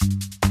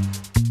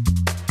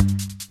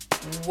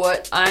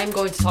what I'm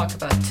going to talk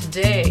about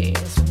today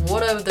is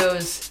one of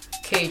those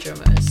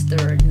K-dramas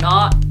that are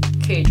not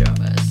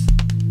K-dramas.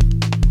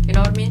 You know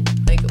what I mean?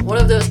 Like one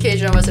of those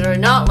K-dramas that are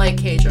not like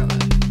K-drama.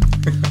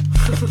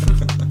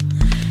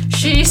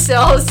 She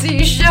sells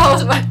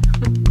seashells.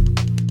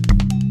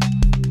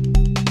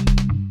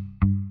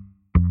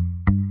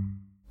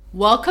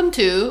 Welcome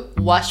to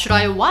What Should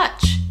I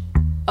Watch?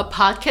 A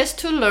podcast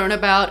to learn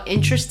about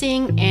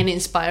interesting and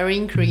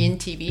inspiring Korean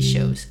TV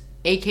shows,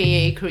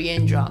 aka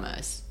Korean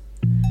dramas.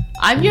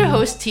 I'm your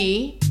host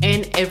T,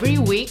 and every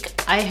week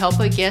I help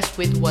a guest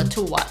with what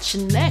to watch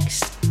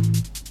next.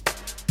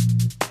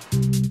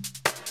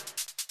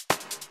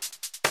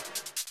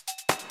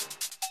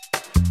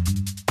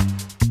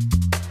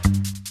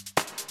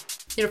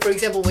 You know, for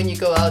example, when you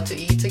go out to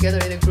eat together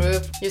in a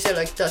group, you say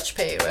like Dutch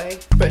pay,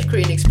 right? But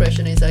Korean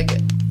expression is like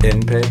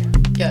in pay.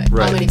 Yeah,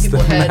 right. How many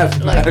people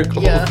had like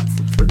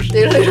version.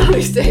 They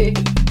literally say.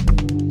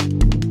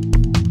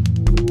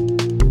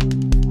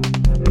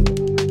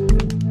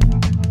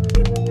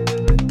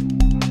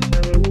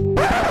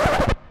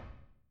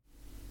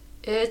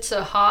 It's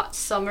a hot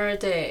summer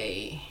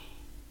day.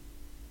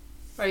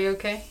 Are you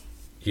okay?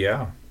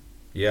 Yeah,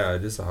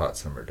 it is a hot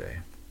summer day.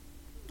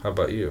 How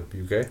about you?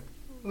 You okay?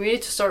 We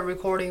need to start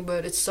recording,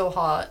 but it's so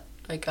hot.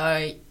 Like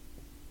I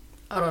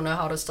don't know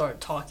how to start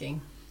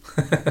talking.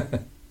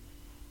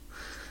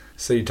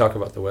 So you talk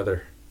about the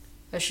weather.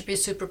 I should be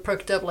super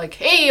perked up like,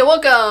 hey,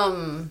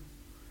 welcome!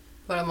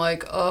 But I'm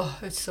like, oh,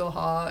 it's so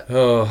hot.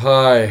 Oh,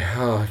 hi.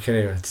 Oh, I can't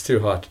even. It's too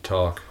hot to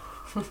talk.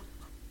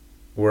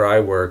 Where I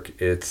work,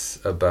 it's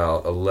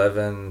about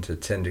 11 to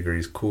 10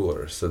 degrees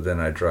cooler. So then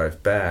I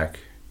drive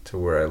back to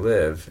where I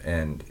live,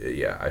 and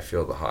yeah, I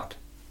feel the hot.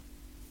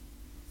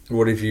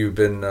 What have you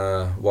been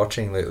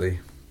watching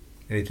lately?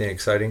 Anything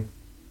exciting?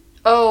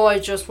 Oh, I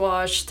just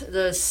watched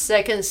the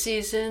second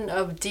season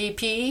of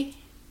DP.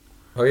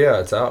 Oh yeah,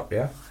 it's out,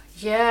 yeah?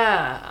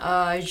 Yeah,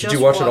 I just Did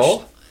you watch it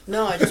all?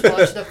 No, I just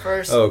watched the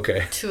first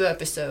okay. 2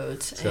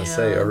 episodes. I was gonna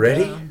say,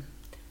 already?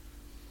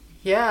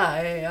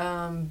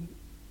 Yeah,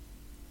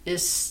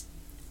 it's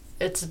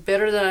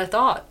better than I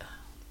thought.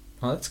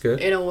 Oh, that's good.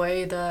 In a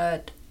way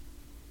that,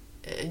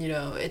 you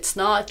know, it's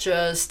not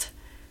just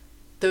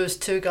those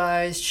 2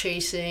 guys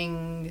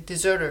chasing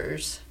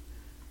deserters.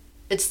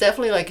 It's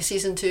definitely like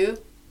season 2.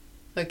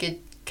 Like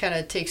it kind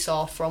of takes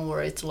off from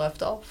where it's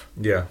left off.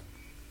 Yeah.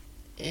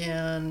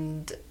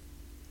 And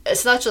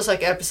it's not just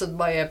like episode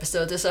by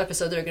episode. This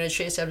episode they're going to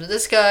chase after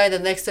this guy. The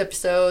next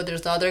episode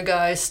there's another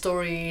guy's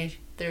story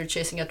they're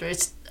chasing after.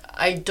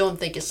 I don't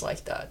think it's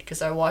like that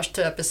because I watched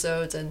 2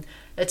 episodes and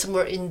it's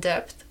more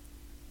in-depth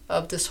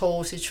of this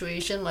whole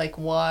situation, like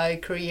why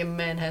Korean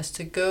men has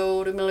to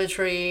go to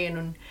military,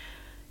 and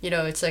you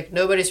know, it's like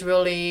nobody's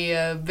really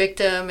a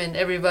victim and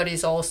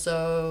everybody's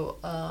also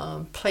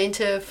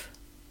plaintiff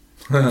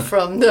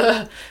from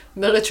the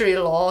military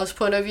law's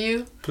point of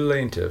view.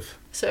 Plaintiff.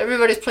 So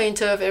everybody's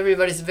plaintiff,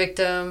 everybody's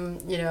victim.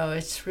 You know,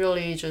 it's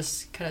really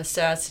just kind of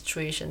sad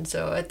situation.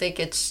 So I think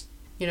it's,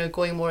 you know,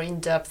 going more in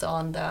depth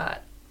on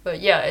that. But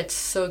yeah, it's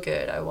so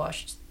good. I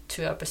watched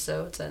 2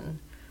 episodes and.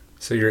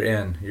 So you're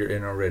in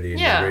already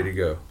and yeah. You're ready to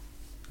go.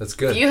 That's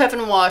good. If you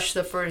haven't watched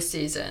the first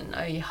season,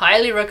 I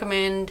highly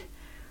recommend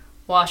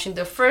watching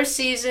the first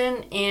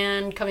season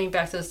and coming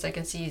back to the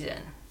second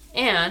season.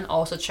 And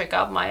also check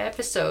out my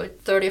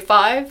episode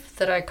 35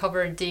 that I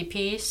covered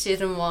DP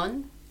season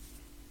 1.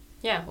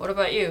 Yeah, what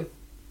about you?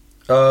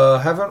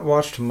 Haven't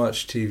watched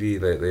much TV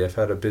lately. I've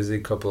had a busy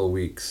couple of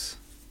weeks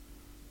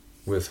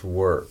with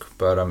work,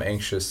 but I'm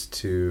anxious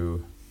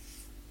to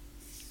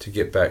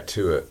get back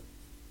to it.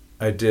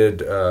 I did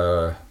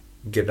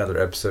get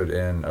another episode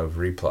in of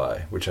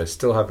Reply, which I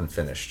still haven't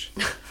finished.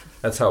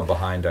 That's how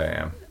behind I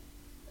am.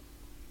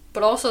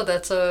 But also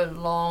that's a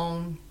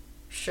long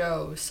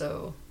show,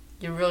 so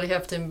you really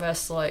have to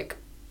invest like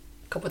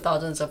a couple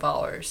thousands of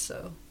hours.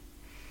 So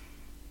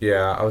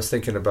yeah, I was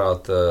thinking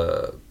about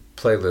the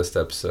playlist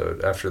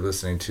episode after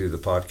listening to the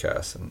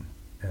podcast,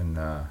 and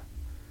I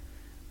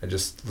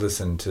just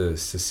listened to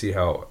see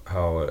how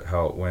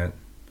it went,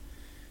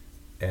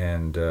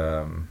 and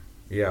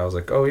yeah, I was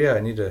like, oh yeah, I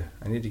need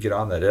to get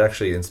on that. It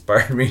actually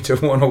inspired me to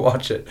want to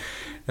watch it,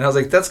 and I was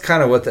like, that's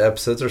kind of what the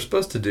episodes are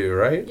supposed to do,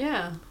 right?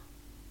 Yeah.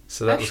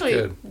 So that actually,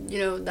 was good. You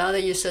know, now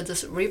that you said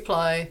this,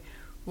 Reply,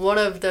 one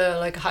of the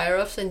like higher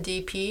ups in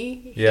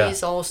DP, yeah.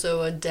 He's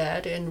also a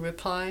dad in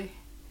Reply,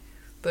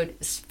 but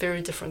it's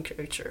very different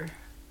character.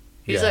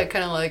 He's like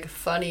kind of like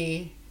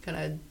funny,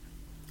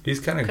 He's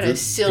kind of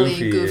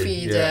silly, goofy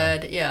yeah.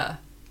 dad, yeah.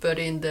 But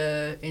in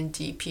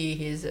DP,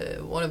 he's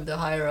one of the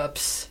higher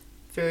ups,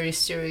 very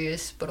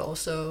serious, but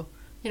also,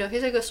 you know,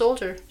 he's like a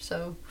soldier.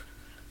 So,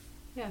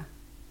 yeah.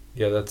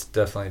 Yeah, that's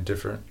definitely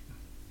different.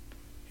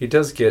 He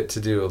does get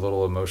to do a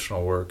little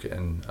emotional work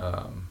in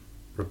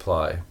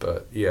Reply,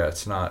 but yeah,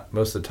 it's not,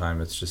 most of the time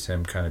it's just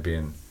him kind of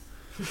being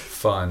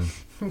fun.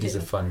 He's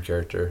a fun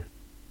character.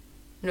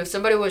 You know,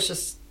 somebody was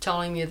just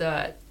telling me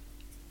that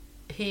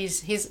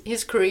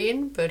he's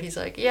Korean, but he's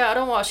like, yeah, I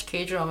don't watch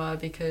K-drama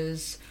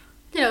because,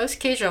 you know, it's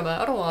K-drama.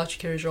 I don't watch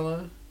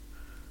K-drama.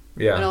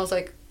 Yeah. And I was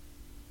like,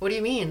 what do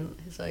you mean?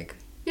 He's like,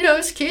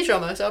 it's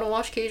K-drama, so I don't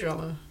watch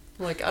K-drama.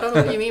 I'm like, I don't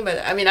know what you mean by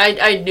that. I mean,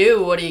 I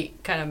knew what he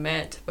kind of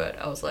meant, but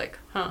I was like,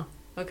 huh,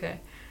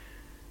 okay.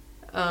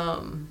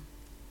 But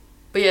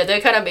yeah,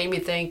 that kind of made me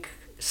think,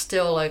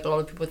 still, like, a lot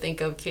of people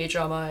think of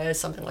K-drama as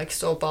something like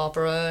soap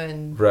opera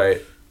and,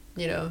 right,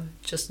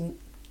 just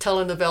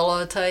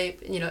telenovela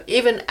type.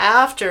 Even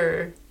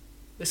after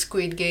the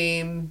Squid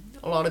Game,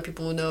 a lot of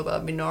people know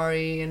about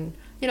Minari, and,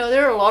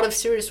 there are a lot of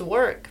serious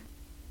work.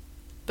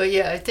 But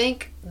yeah, I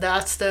think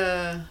that's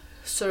the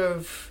sort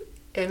of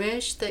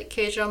image that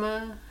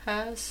K-drama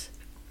has.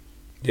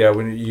 Yeah,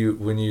 when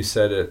you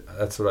said it,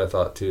 that's what I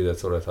thought too.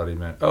 That's what I thought he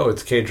meant. Oh,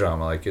 it's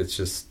K-drama, like it's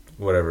just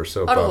whatever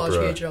soap opera. I don't watch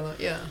K-drama.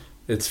 Yeah.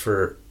 It's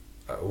for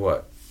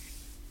what?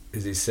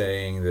 Is he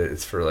saying that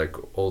it's for like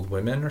old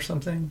women or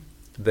something?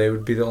 They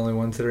would be the only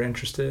ones that are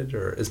interested,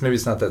 or maybe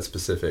it's not that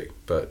specific,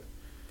 but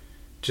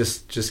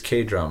just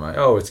K-drama.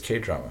 Oh, it's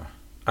K-drama.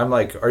 I'm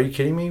like, are you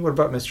kidding me? What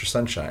about Mr.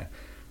 Sunshine?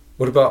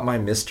 What about My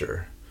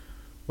Mister?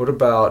 What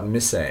about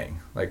Miss Aang?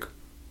 Like,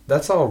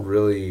 that's all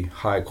really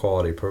high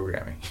quality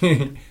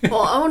programming.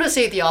 Well, I want to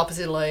say the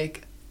opposite.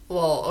 Like,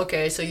 well,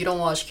 okay, so you don't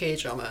watch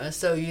K-drama,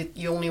 so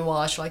you only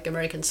watch like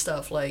American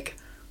stuff. Like,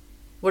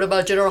 what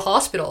about General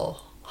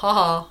Hospital?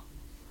 Haha.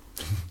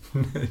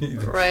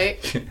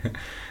 Right?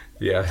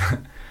 Yeah.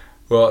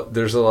 Well,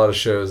 there's a lot of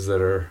shows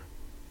that are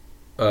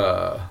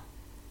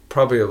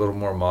probably a little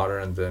more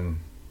modern than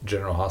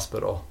General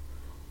Hospital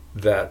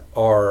that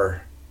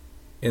are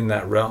in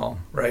that realm,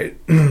 right?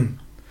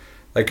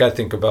 Like, I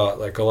think about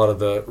like a lot of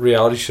the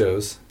reality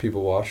shows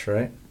people watch,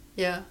 right?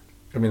 Yeah.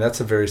 I mean, that's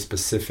a very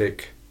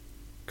specific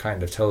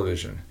kind of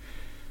television,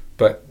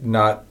 but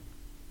not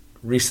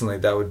recently.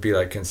 That would be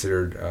like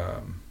considered.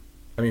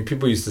 I mean,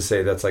 people used to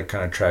say that's like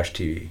kind of trash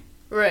TV.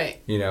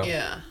 Right.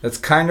 Yeah. That's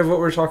kind of what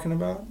we're talking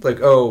about. Like,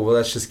 oh, well,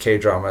 that's just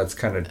K-drama. It's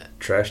kind of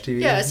trash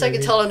TV. Yeah, it's maybe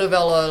like a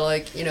telenovela,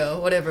 like,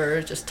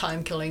 whatever, just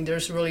time killing.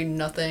 There's really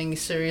nothing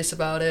serious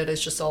about it.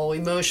 It's just all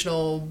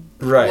emotional,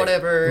 right?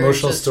 Whatever.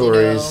 Emotional just,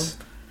 stories.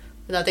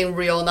 Nothing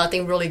real,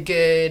 nothing really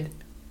good.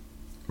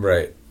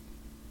 Right.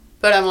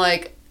 But I'm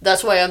like,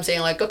 that's why I'm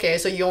saying, like, okay,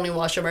 so you only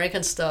watch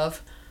American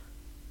stuff.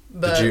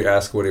 But did you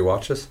ask what he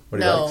watches?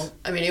 What he likes?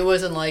 I mean, it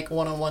wasn't like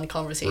one-on-one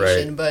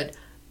conversation, right. But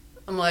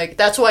I'm like,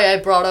 that's why I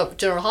brought up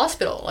General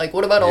Hospital. Like,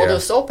 what about all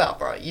those soap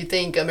opera? You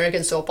think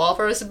American soap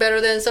opera is better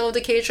than some of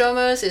the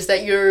K-dramas? Is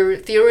that your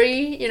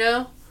theory,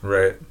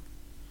 Right.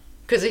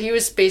 Because he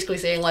was basically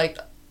saying, like,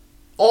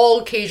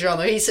 all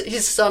K-drama, his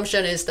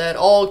assumption is that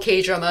all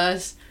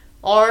K-dramas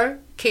are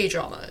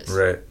K-dramas.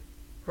 Right.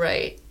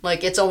 Right.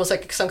 Like, it's almost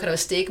like some kind of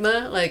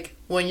stigma. Like,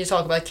 when you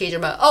talk about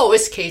K-drama, oh,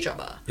 it's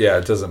K-drama. Yeah,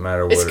 it doesn't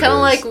matter what it's kind of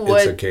like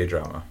it's a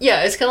K-drama.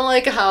 Yeah, it's kind of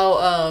like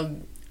how,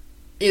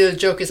 the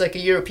joke is like a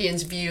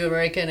Europeans view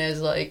American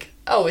as like,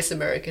 oh, it's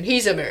American.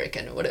 He's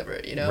American, whatever,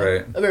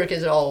 Right.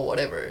 Americans are all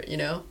whatever,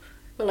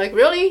 But like,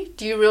 really?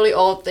 Do you really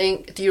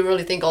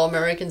think all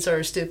Americans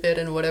are stupid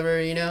and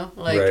whatever,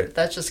 Like, right.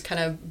 That's just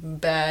kind of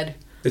bad.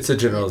 It's a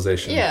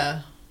generalization.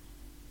 Yeah.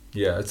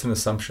 Yeah, it's an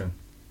assumption.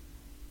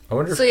 I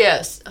wonder. So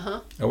yes,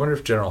 I wonder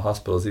if General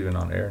Hospital is even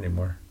on air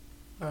anymore.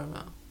 I don't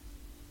know.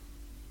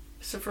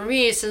 So for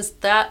me, since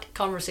that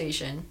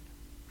conversation,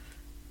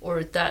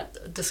 or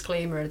that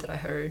disclaimer that I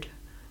heard,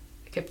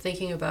 I kept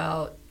thinking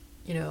about,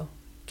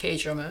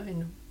 K-drama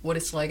and what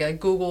it's like. I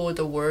Googled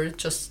the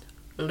word,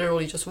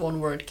 literally just one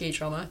word,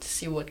 K-drama, to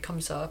see what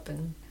comes up,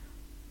 and,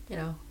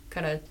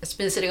 kind of, it's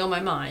been sitting on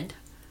my mind.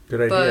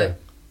 Good idea.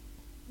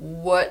 But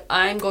what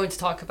I'm going to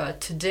talk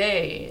about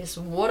today is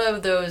one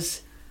of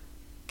those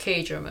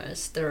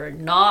K-dramas that are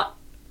not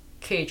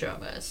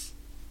K-dramas.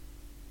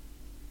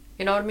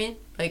 You know what I mean?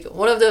 Like,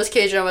 one of those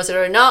K-dramas that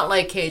are not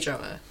like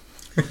K-drama.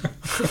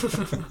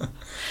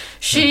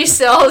 She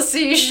sells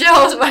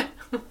seashells.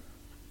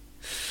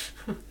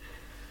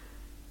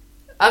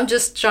 I'm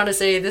just trying to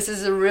say this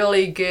is a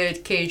really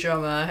good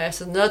K-drama. It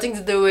has nothing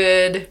to do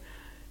with,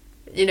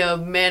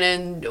 man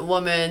and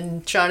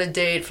woman trying to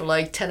date for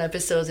like 10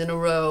 episodes in a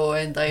row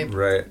and like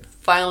right.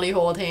 finally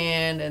hold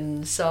hand,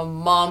 and some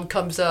mom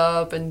comes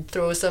up and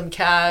throws some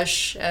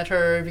cash at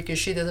her because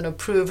she doesn't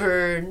approve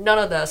her. None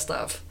of that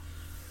stuff.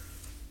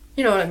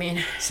 You know what I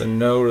mean? So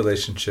no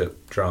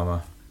relationship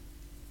drama.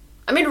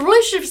 I mean,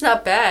 relationship's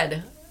not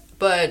bad,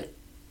 but,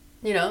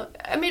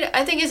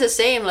 I think it's the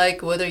same,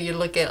 like, whether you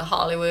look at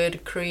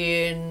Hollywood,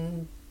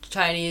 Korean,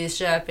 Chinese,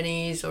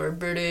 Japanese, or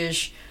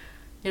British,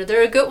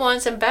 there are good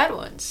ones and bad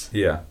ones.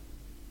 Yeah.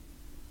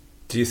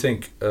 Do you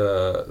think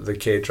the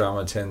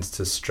K-drama tends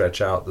to stretch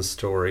out the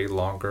story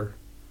longer?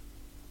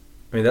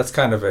 I mean, that's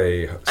kind of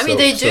a...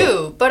 they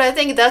do, but I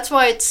think that's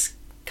why it's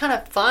kind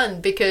of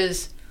fun,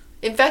 because,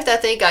 in fact, I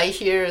think I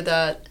hear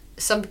that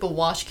some people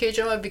watch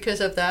K-drama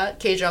because of that,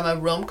 K-drama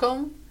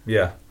rom-com.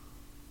 Yeah.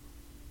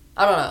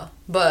 I don't know,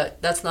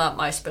 but that's not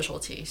my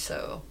specialty,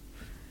 so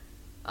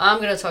I'm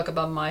going to talk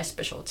about my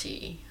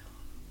specialty,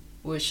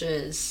 which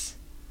is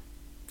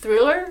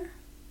thriller,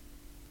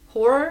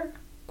 horror,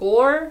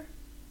 gore,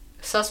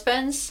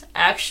 suspense,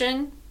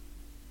 action,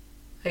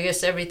 I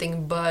guess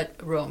everything but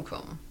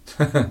rom-com.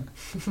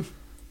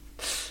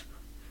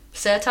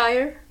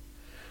 satire.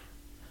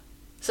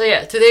 So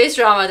yeah, today's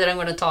drama that I'm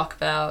going to talk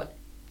about,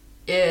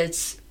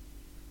 it's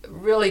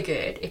really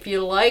good. If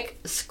you like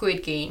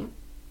Squid Game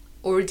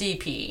or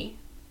DP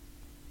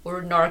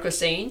or Narco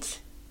Saints,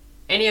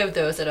 any of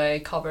those that I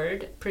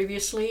covered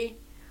previously,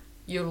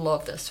 you'll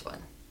love this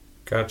one.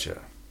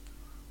 Gotcha.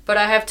 But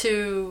I have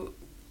to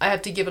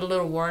give it a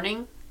little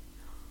warning.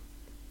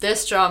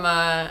 This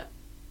drama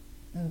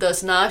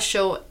does not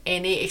show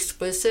any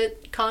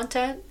explicit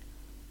content,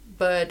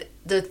 but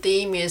the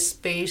theme is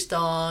based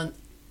on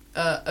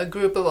a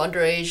group of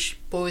underage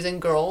boys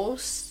and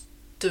girls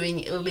doing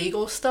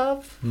illegal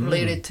stuff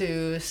related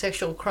to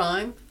sexual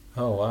crime.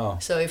 Oh, wow.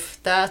 So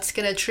if that's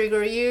gonna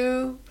trigger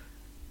you,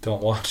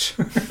 don't watch.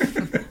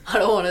 I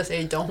don't want to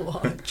say don't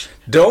watch.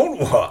 Don't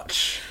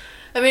watch.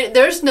 I mean,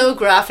 there's no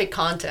graphic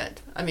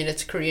content. I mean,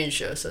 it's a Korean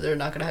show, so they're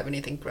not gonna have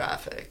anything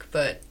graphic.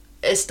 But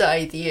it's the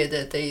idea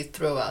that they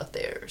throw out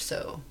there,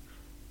 so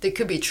they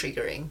could be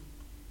triggering.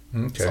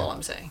 Okay. That's all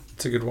I'm saying.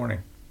 It's a good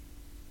warning.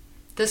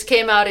 This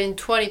came out in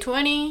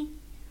 2020,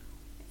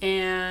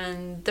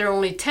 and there are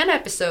only 10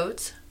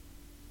 episodes.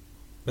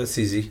 That's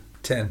easy.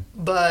 10.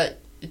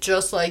 But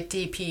just like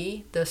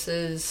DP, this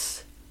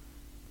is,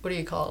 what do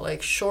you call it?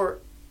 Like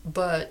short,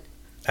 but...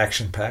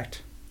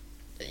 Action-packed?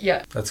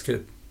 Yeah. That's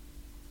good.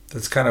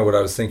 That's kind of what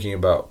I was thinking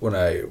about when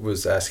I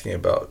was asking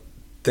about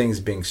things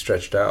being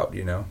stretched out,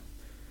 you know?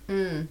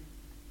 Mm.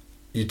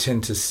 You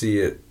tend to see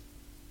it,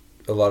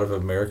 a lot of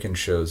American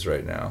shows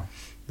right now.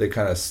 They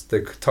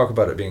talk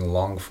about it being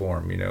long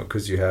form, you know,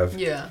 because you have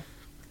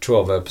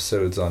 12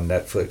 episodes on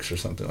Netflix or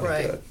something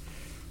like that.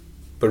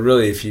 But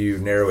really, if you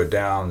narrow it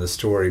down, the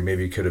story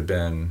maybe could have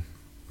been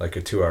like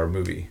a 2-hour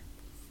movie.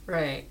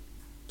 Right.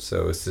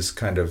 So it's this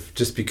kind of,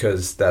 just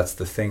because that's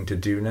the thing to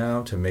do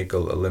now, to make a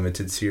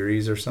limited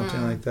series or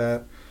something like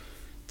that.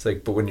 It's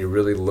like, but when you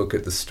really look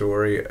at the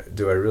story,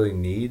 do I really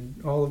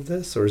need all of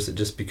this? Or is it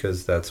just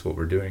because that's what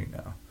we're doing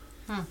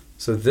now?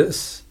 So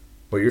this,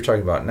 what you're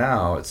talking about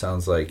now, it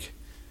sounds like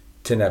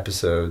 10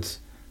 episodes,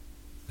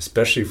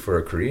 especially for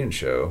a Korean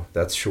show,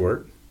 that's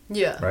short.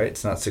 Yeah. Right?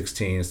 It's not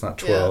 16, it's not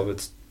 12,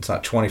 it's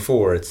not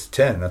 24, it's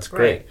 10. That's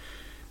great. Right.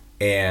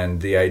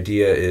 And the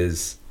idea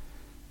is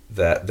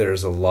that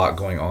there's a lot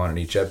going on in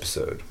each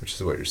episode, which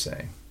is what you're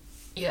saying.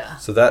 Yeah.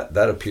 So that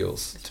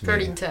appeals it's to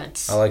pretty me.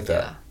 intense. I like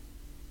that. Yeah.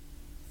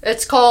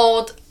 It's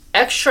called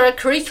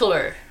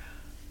Extracurricular.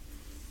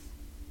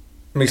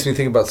 Makes me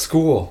think about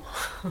school.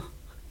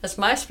 That's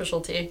my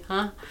specialty,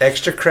 huh?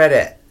 Extra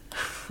credit.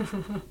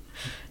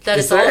 That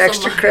is there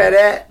extra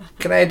credit?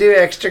 Can I do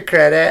extra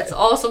credit? It's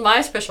also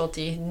my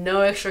specialty.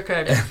 No extra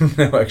credit.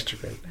 No extra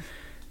credit.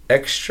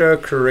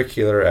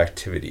 Extracurricular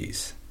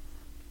activities.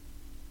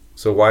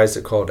 So why is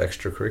it called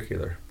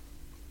extracurricular?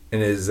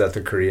 And is that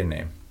the Korean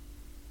name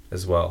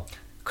as well?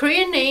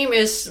 Korean name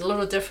is a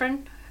little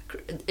different.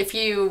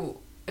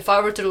 If I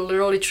were to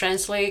literally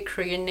translate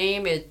Korean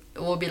name, it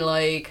will be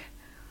like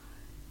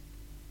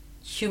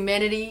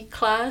humanity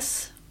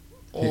class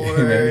or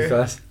humanity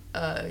class?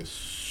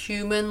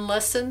 Human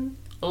lesson,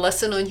 a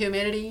lesson on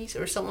humanities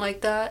or something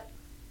like that.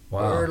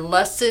 Wow. Or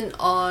lesson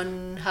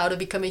on how to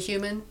become a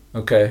human.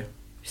 Okay.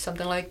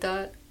 Something like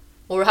that.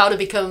 Or how to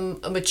become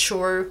a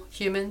mature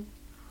human.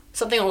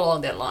 Something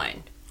along that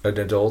line. An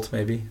adult,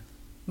 maybe?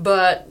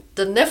 But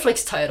the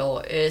Netflix title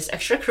is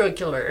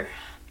Extracurricular.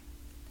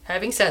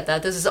 Having said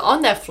that, this is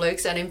on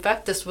Netflix, and in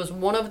fact, this was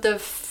one of the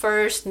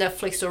first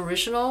Netflix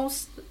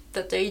originals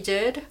that they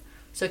did.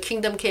 So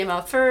Kingdom came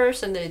out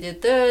first, and they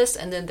did this,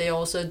 and then they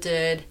also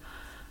did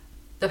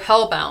The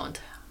Hellbound.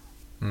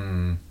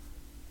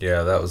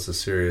 Yeah, that was a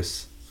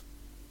serious...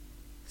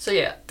 So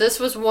yeah, this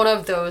was one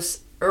of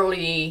those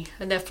early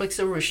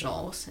Netflix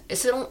originals.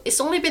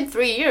 It's only been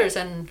 3 years,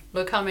 and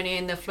look how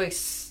many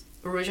Netflix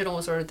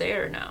originals are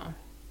there now.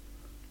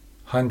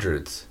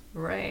 Hundreds.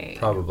 Right.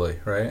 Probably,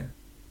 right?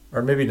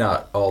 Or maybe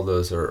not all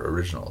those are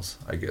originals,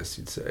 I guess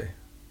you'd say.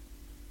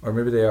 Or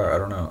maybe they are, I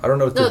don't know. I don't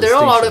know what the distinction is. No, there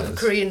are a lot of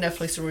Korean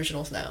Netflix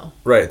originals now.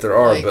 Right, there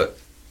are, but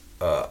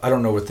I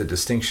don't know what the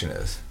distinction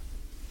is.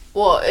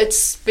 Well,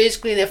 it's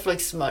basically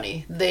Netflix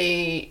money.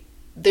 They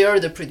are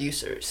the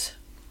producers.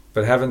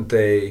 But haven't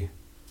they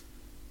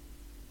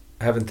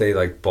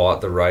like bought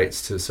the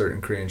rights to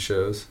certain Korean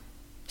shows?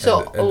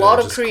 So a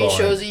lot of Korean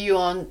shows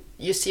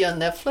you see on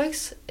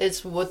Netflix,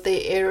 it's what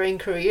they air in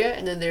Korea,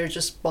 and then they're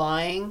just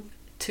buying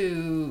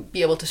to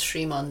be able to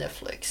stream on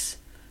Netflix.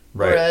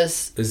 Right.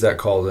 Whereas, is that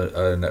called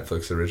a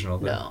Netflix original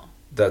then? No.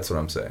 That's what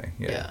I'm saying.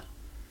 Yeah.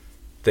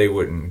 They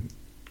wouldn't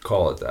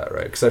call it that,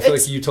 right? Because I feel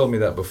like you told me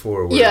that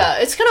before. Yeah,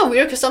 it's kind of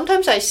weird because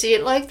sometimes I see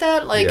it like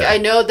that. Like, I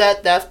know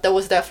that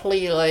was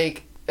definitely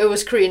like, it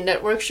was Korean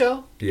network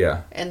show.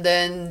 Yeah. And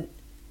then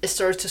it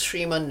started to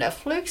stream on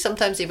Netflix,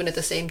 sometimes even at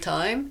the same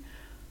time.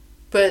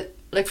 But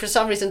like for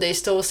some reason they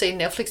still say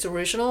Netflix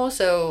original,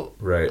 so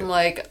right. I'm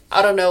like,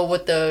 I don't know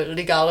what the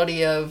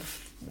legality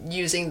of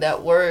using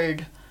that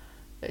word,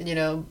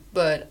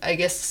 but I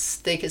guess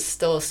they could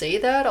still say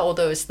that,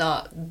 although it's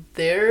not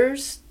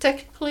theirs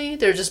technically.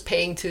 They're just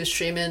paying to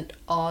stream it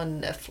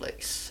on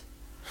Netflix.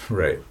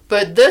 Right.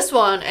 But this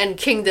one and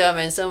Kingdom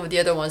and some of the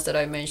other ones that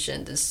I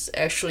mentioned is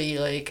actually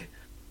like,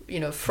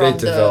 from they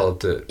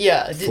developed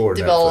it. for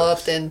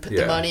developed Netflix. and put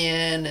the money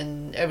in,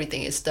 and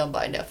everything is done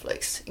by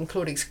Netflix,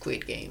 including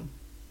Squid Game.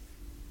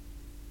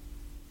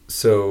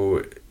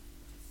 So,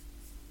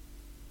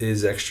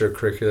 is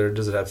extracurricular?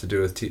 Does it have to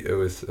do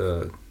with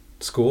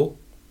school?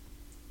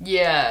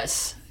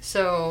 Yes.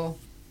 So,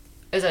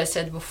 as I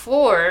said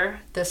before,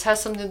 this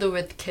has something to do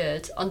with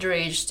kids,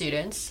 underage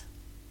students,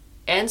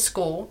 and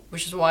school,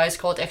 which is why it's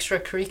called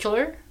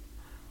extracurricular.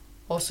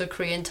 Also,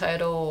 Korean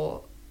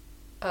title,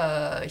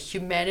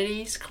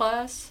 humanities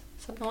class,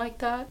 something like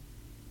that.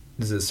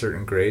 Is it a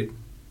certain grade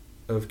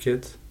of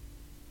kids?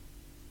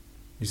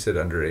 You said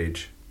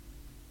underage.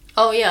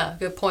 Oh yeah,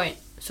 good point.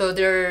 So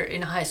they're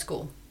in high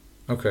school.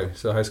 Okay,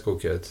 so high school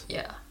kids.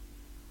 Yeah,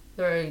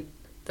 they're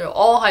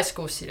all high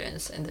school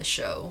students in the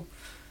show.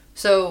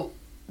 So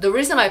the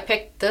reason I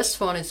picked this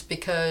one is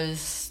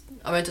because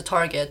I went to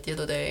Target the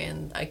other day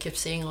and I kept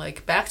seeing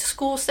like back to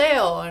school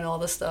sale and all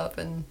this stuff,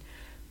 and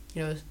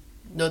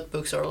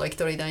notebooks are like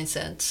 39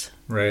 cents.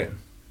 Right. And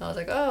I was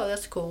like, oh,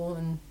 that's cool,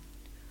 and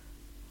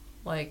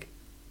like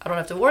I don't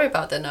have to worry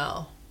about that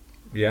now.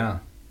 Yeah.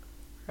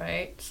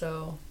 Right.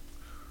 So.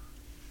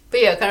 But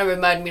yeah, it kind of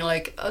reminded me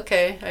like,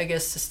 okay, I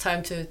guess it's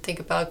time to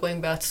think about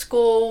going back to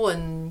school,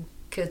 and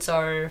kids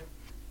are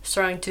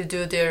starting to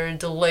do their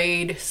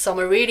delayed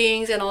summer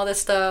readings and all that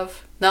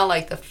stuff. Not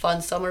like the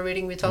fun summer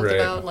reading we talked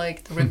about,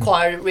 like the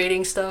required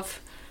reading stuff.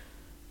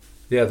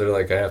 Yeah, they're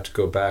like, I have to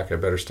go back. I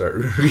better start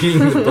reading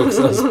the books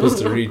I was supposed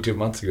to read 2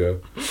 months ago.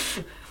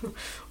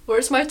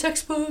 Where's my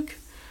textbook?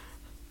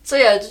 So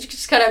yeah, it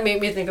just kind of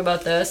made me think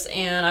about this,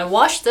 and I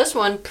watched this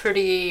one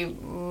pretty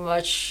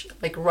much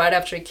like right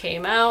after it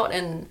came out,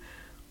 and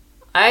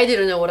I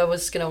didn't know what I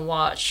was gonna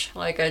watch.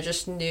 Like I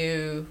just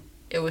knew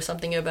it was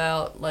something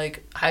about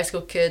like high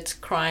school kids,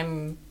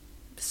 crime,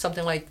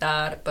 something like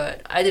that,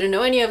 but I didn't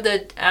know any of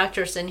the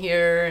actors in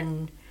here,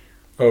 and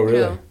oh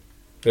really?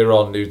 They were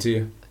all new to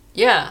you?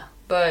 Yeah,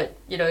 but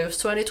it was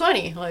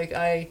 2020. Like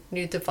I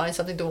needed to find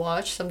something to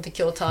watch, something to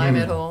kill time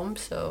at home,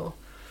 so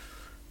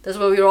that's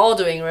what we were all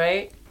doing,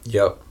 right?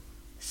 Yep.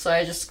 So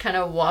I just kind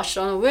of watched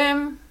on a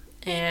whim,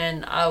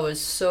 and I was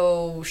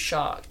so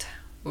shocked.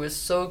 It was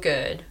so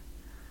good.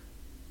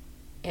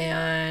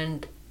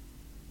 And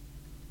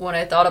when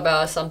I thought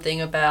about something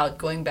about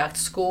going back to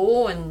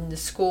school and the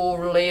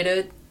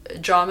school-related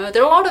drama,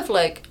 there are a lot of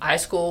like high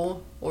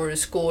school or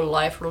school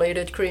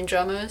life-related Korean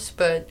dramas,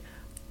 but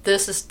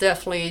this is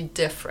definitely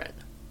different.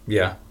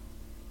 Yeah.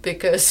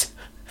 Because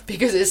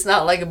it's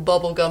not like a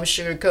bubblegum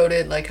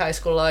sugar-coated like high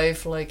school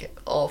life, like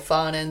all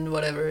fun and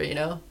whatever,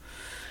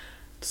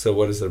 So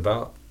what is it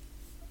about?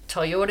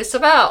 Tell you what it's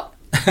about.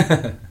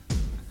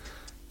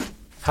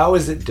 How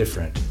is it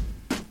different?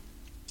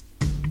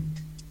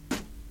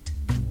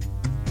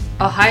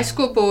 A high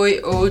school boy,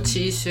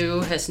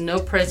 Jisoo, has no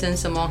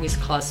presence among his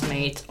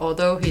classmates,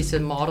 although he's a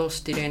model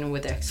student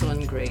with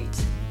excellent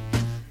grades.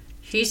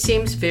 He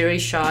seems very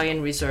shy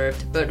and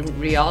reserved, but in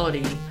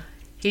reality,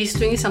 he's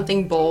doing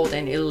something bold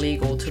and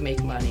illegal to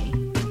make money.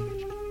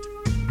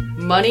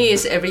 Money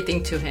is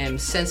everything to him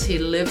since he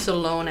lives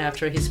alone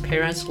after his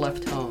parents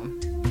left home.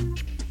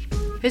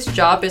 His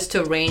job is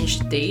to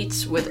arrange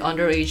dates with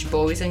underage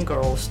boys and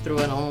girls through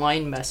an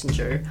online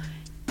messenger,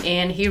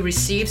 and he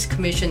receives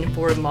commission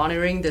for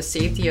monitoring the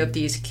safety of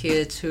these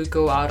kids who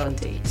go out on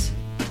dates.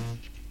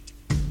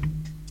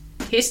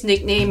 His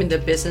nickname in the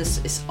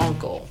business is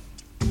Uncle.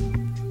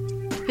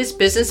 His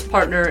business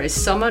partner is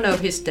someone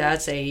of his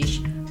dad's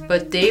age,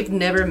 but they've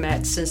never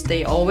met since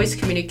they always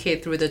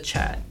communicate through the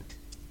chat.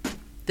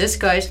 This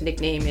guy's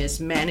nickname is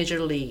Manager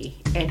Lee,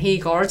 and he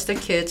guards the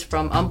kids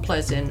from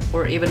unpleasant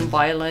or even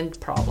violent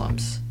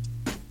problems.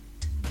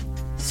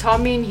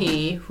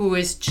 Min-hee, who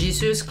is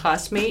Jisoo's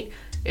classmate,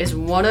 is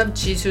one of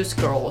Jisoo's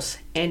girls,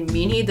 and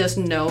Min-hee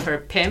doesn't know her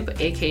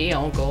pimp, aka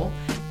Uncle,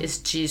 is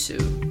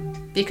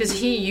Jisoo, because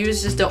he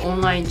uses the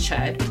online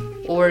chat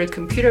or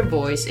computer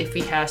voice if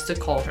he has to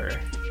call her.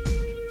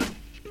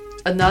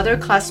 Another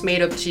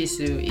classmate of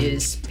Jisoo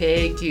is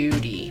Bae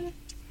Gyuri.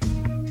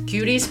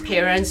 Gyuri's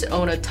parents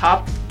own a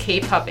top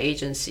K-pop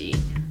agency,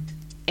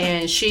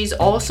 and she's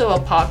also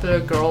a popular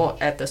girl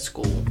at the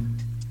school.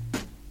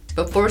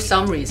 But for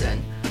some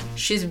reason,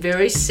 she's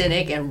very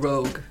cynic and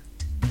rogue.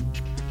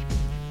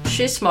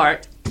 She's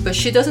smart, but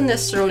she doesn't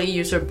necessarily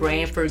use her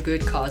brain for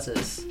good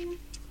causes.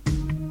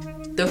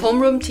 The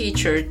homeroom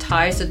teacher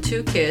ties the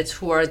two kids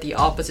who are the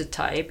opposite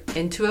type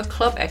into a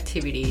club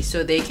activity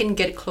so they can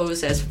get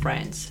close as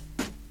friends.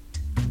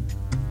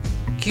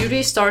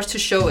 Gyuri starts to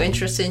show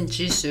interest in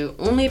Jisoo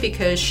only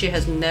because she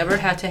has never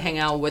had to hang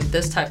out with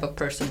this type of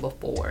person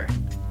before.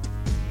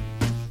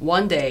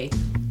 One day,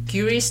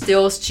 Gyuri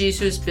steals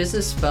Jisoo's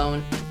business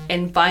phone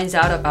and finds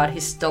out about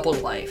his double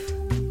life.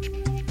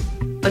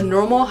 A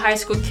normal high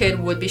school kid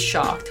would be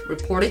shocked,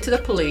 report it to the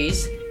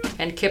police,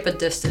 and keep a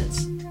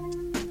distance.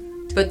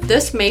 But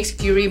this makes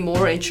Gyuri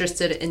more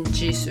interested in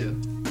Jisoo.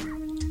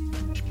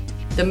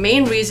 The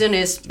main reason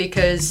is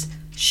because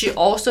she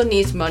also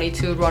needs money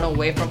to run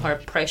away from her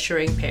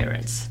pressuring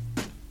parents.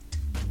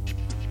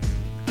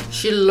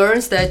 she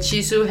learns that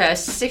Jisoo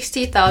has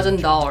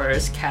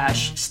 $60,000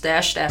 cash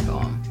stashed at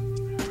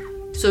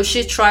home. So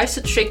she tries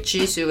to trick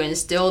Jisoo and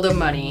steal the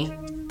money,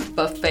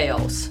 but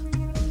fails.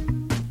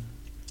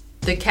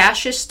 The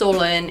cash is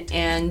stolen,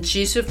 and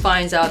Jisoo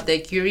finds out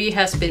that Yuri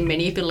has been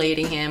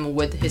manipulating him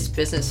with his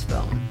business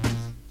phone.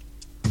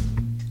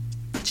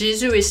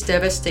 Jisoo is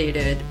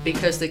devastated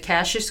because the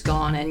cash is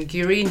gone and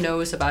Yuri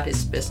knows about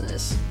his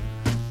business.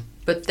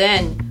 But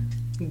then,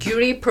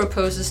 Yuri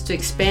proposes to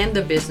expand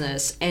the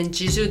business, and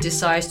Jisoo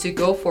decides to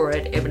go for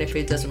it even if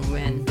he doesn't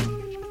win.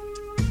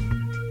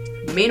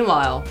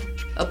 Meanwhile,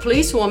 a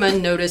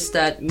policewoman noticed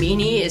that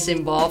Minnie is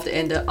involved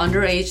in the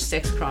underage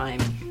sex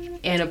crime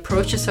and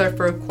approaches her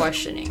for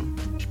questioning.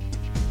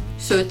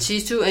 So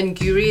Jisoo and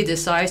Yuri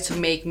decide to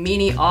make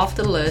Minnie off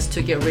the list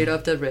to get rid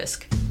of the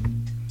risk.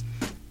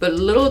 But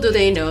little do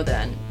they know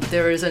then,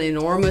 there is an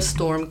enormous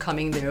storm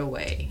coming their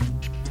way.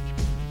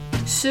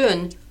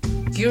 Soon,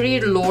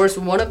 Yuri lures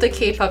one of the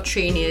K-pop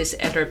trainees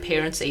at her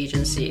parents'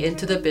 agency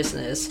into the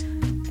business,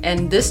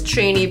 and this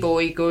trainee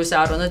boy goes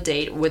out on a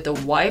date with the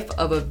wife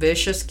of a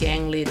vicious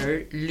gang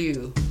leader,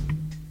 Ryu.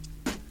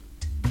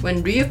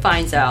 When Ryu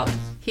finds out,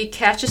 he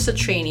catches the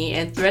trainee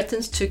and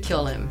threatens to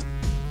kill him.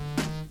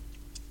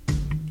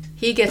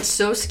 He gets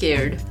so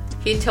scared,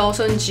 he tells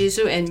on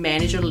Jisoo and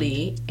manager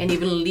Lee and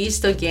even leads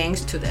the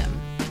gangs to them.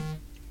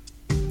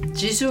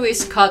 Jisoo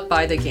is caught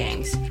by the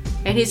gangs,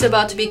 and he's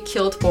about to be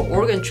killed for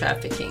organ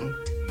trafficking.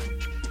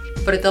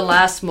 But at the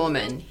last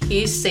moment,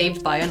 he is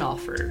saved by an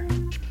offer.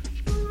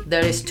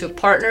 That is to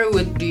partner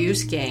with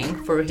Ryu's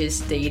gang for his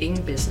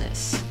dating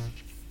business.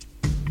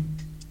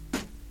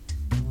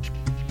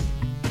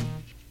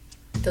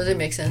 Does it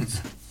make sense?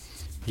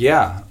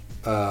 Yeah.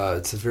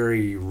 It's a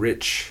very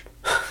rich...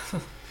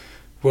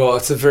 Well,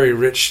 it's a very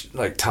rich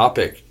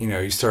topic.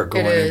 You start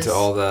going into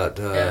all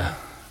that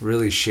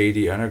really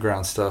shady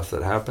underground stuff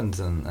that happens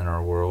in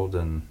our world,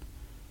 and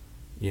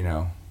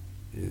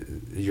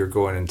you're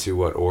going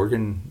into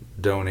organ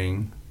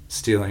donating,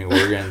 stealing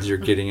organs. You're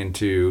getting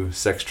into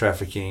sex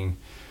trafficking.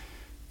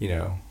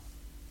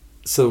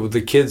 So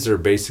the kids are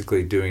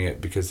basically doing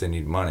it because they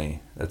need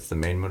money. That's the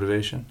main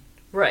motivation.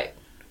 Right,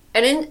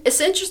 and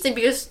it's interesting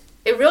because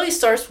it really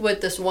starts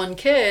with this one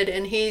kid,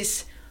 and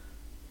he's.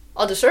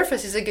 On the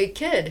surface, he's a good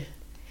kid.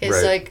 He's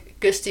right.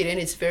 Good student.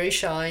 He's very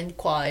shy and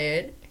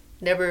quiet.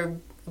 Never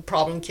a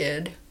problem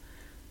kid.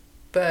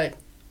 But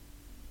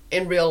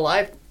in real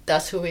life,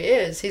 that's who he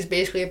is. He's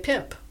basically a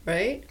pimp,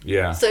 right?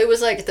 Yeah. So it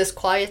was this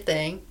quiet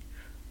thing.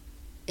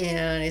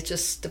 And it's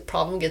just the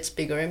problem gets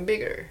bigger and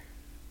bigger.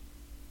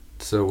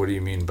 So what do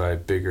you mean by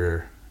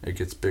bigger? It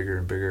gets bigger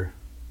and bigger?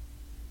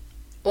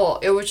 Well,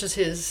 it was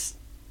just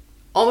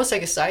almost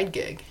like a side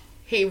gig.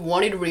 He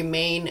wanted to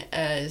remain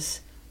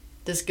as...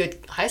 this good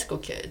high school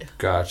kid.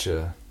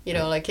 Gotcha.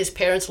 His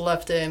parents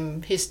left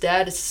him. His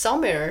dad is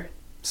somewhere.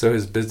 So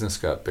his business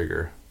got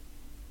bigger.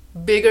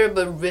 Bigger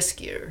but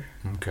riskier.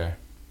 Okay.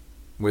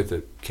 With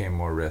it came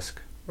more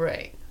risk.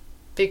 Right.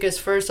 Because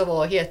first of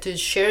all, he had to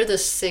share the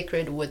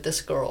secret with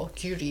this girl,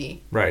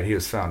 Yuri. Right, he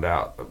was found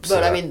out. So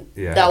but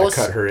that was...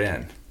 cut her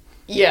in.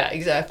 Yeah,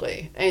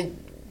 exactly.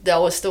 And that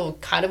was still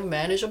kind of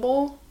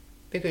manageable.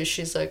 Because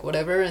she's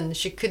whatever, and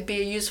she could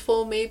be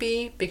useful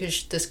maybe,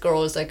 because this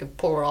girl is a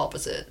polar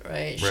opposite,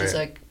 right? She's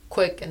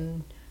quick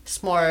and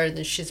smart,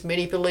 and she's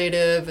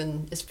manipulative,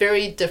 and it's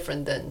very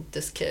different than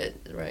this kid,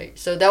 right?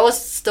 So that was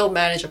still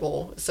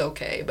manageable, it's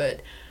okay,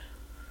 but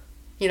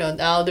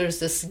now there's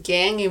this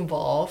gang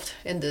involved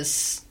in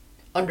this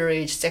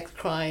underage sex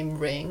crime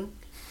ring.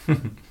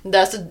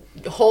 That's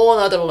a whole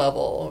other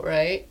level,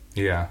 right?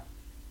 Yeah.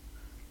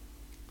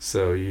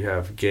 So you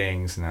have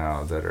gangs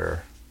now that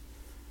are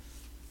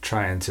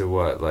trying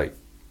to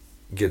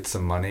get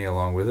some money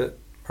along with it,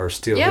 or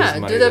steal his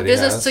money. Do the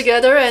business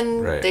together,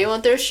 and they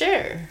want their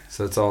share.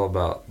 So it's all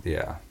about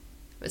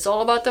it's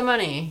all about the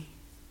money.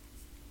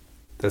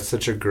 That's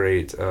such a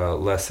great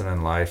lesson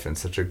in life, and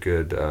such a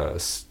good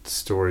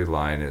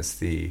storyline. Is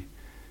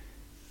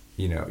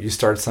you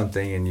start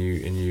something and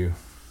you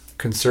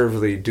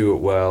conservatively do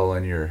it well,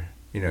 and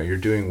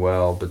you're doing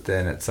well, but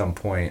then at some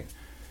point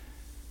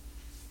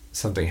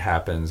something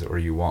happens, or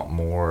you want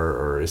more,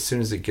 or as soon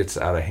as it gets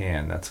out of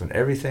hand, that's when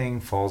everything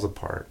falls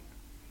apart.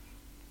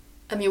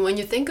 I mean, when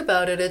you think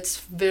about it, it's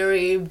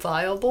very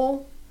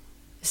viable,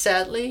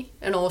 sadly,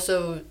 and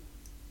also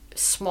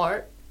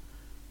smart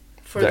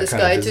for this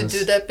guy to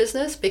do that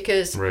business,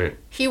 because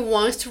he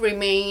wants to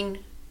remain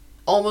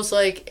almost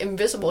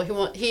invisible.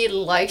 He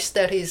likes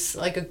that he's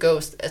like a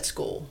ghost at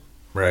school.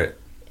 Right.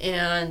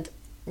 And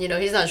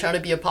he's not trying to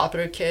be a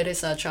popular kid.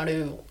 He's not trying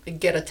to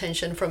get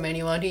attention from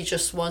anyone. He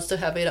just wants to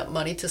have enough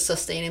money to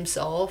sustain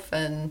himself.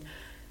 And,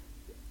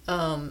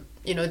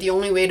 the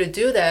only way to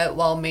do that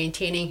while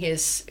maintaining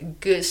his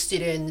good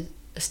student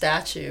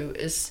statue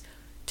is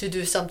to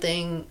do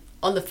something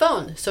on the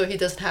phone. So he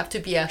doesn't have to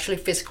be actually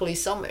physically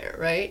somewhere,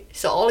 right?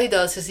 So all he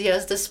does is he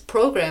has this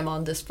program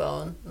on this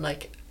phone,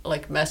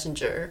 like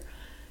Messenger.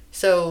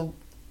 So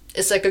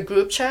it's like a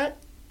group chat.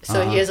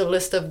 So he has a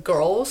list of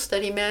girls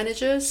that he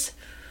manages.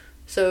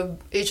 So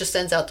he just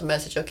sends out the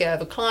message, okay, I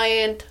have a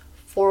client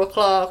 4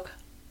 o'clock,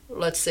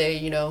 let's say,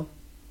 you know,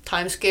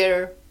 Times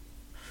Square,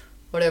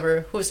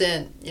 whatever, who's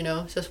in, you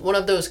know, just one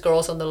of those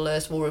girls on the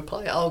list will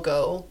reply, I'll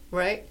go,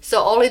 right? So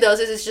all he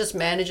does is just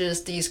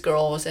manages these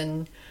girls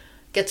and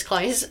gets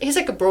clients. He's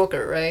like a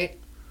broker, right?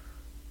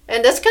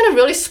 And that's kind of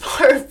really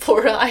smart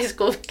for high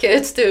school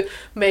kids to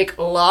make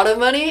a lot of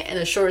money in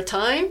a short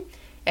time,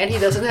 and he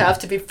doesn't have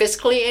to be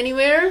physically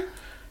anywhere.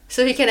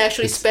 So he can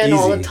actually spend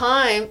all the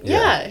time.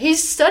 Yeah,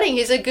 he's studying.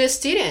 He's a good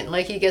student.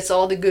 Like, he gets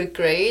all the good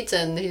grades,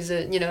 and he's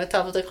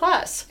top of the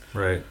class.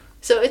 Right.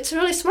 So it's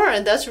really smart,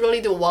 and that's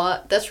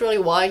really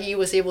why he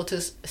was able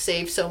to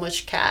save so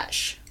much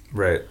cash.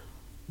 Right.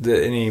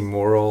 Any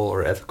moral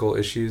or ethical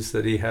issues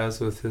that he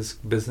has with his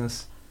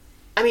business?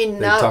 I mean,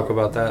 they talk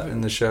about that in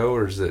the show,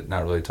 or is it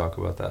not really talk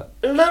about that?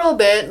 A little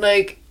bit,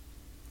 like.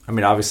 I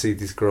mean, obviously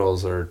these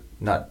girls are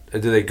not. Do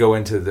they go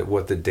into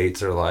what the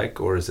dates are like,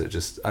 or is it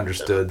just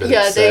understood that?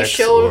 Yeah, it's they sex,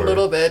 show a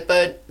little bit,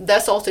 but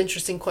that's also an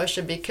interesting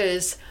question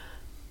because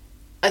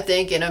I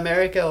think in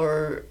America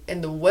or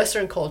in the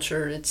Western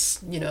culture, it's,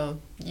 you know,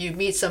 you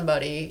meet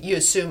somebody, you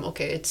assume,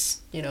 okay,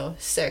 it's, you know,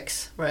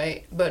 sex,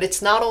 right? But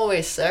it's not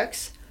always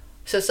sex.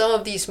 So some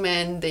of these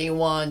men, they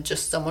want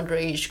just some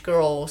underage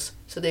girls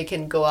so they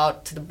can go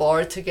out to the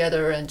bar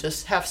together and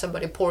just have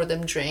somebody pour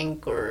them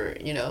drink, or,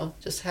 you know,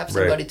 just have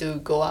somebody to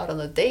go out on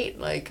a date.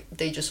 Like,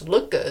 they just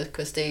look good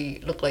because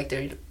they look like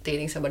they're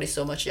dating somebody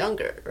so much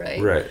younger,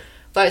 right? Right.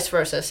 Vice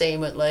versa, same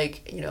with,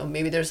 like, you know,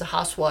 maybe there's a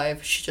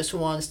housewife, she just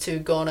wants to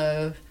go on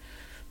a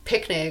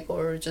picnic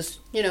or just,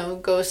 you know,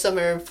 go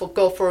somewhere,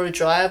 go for a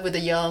drive with a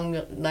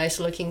young,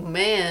 nice-looking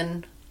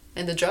man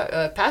in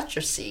the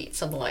passenger seat,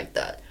 something like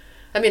that.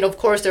 I mean, of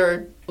course, there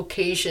are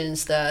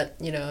occasions that,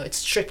 you know, it's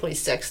strictly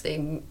sex.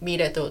 They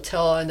meet at the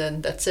hotel and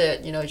then that's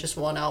it, you know, just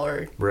 1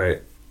 hour.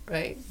 Right.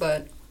 Right.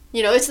 But,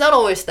 you know, it's not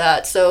always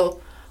that.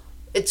 So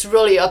it's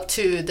really up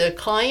to the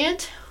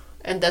client.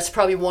 And that's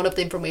probably one of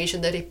the information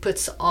that he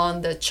puts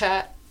on the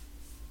chat.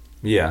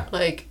 Yeah.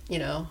 Like, you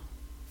know,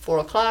 4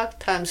 o'clock,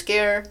 Times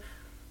Square,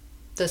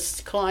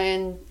 this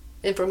client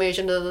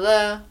information,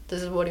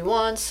 this is what he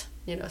wants,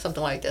 you know,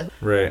 something like that.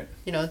 Right.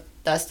 You know,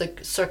 that's the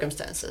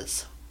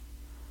circumstances.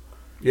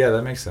 Yeah,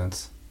 that makes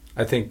sense.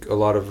 I think a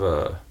lot of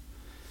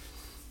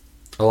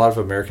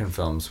American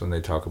films, when they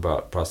talk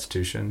about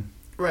prostitution,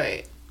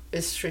 right,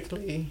 it's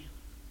strictly.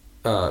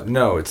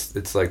 No,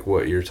 it's like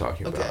what you're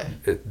talking about.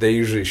 They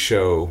usually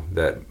show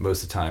that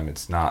most of the time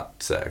it's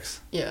not sex.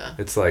 Yeah.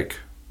 It's like,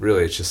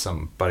 really, it's just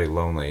somebody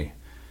lonely.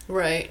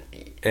 Right.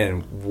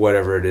 And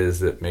whatever it is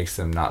that makes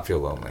them not feel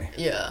lonely.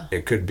 Yeah.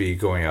 It could be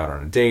going out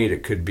on a date.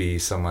 It could be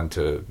someone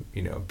to,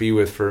 you know, be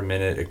with for a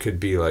minute. It could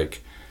be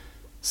like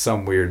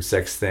some weird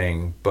sex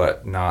thing,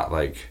 but not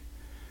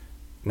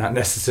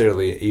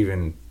necessarily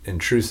even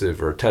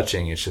intrusive or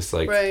touching. It's just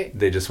like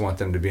they just want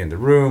them to be in the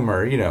room,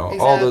 or, you know,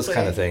 all those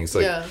kind of things.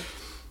 Like,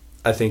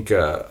 I think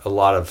a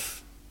lot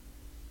of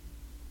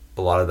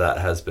that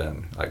has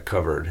been like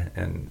covered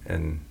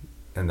in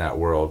that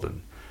world,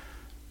 and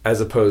as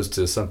opposed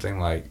to something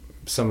like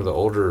some of the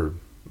older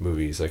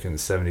movies, like in the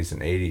 70s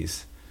and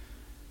 80s,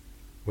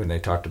 when they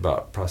talked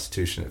about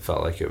prostitution, it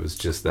felt like it was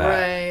just that.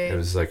 Right. It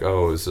was like, it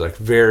was like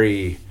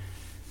very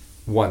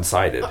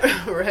one-sided.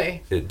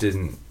 Right. It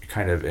didn't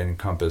kind of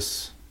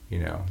encompass, you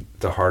know,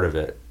 the heart of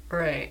it.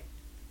 Right.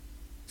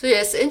 So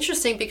yeah, it's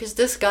interesting because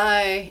this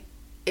guy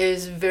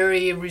is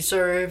very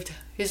reserved.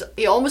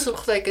 He almost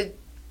looks like a,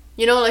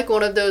 you know, like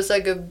one of those,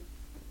 like a,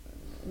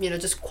 you know,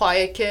 just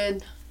quiet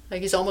kid.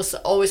 Like, he's almost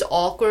always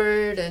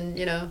awkward, and,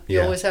 you know, you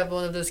always have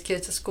one of those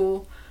kids at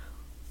school.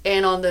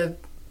 And on the,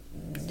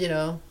 you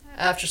know,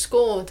 after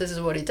school, this is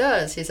what he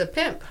does. He's a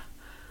pimp.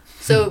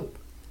 So,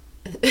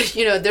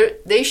 you know,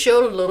 they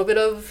showed a little bit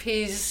of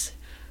his,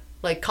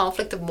 like,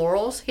 conflict of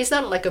morals. He's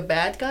not, like, a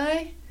bad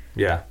guy.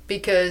 Yeah.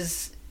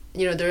 Because,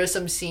 you know, there are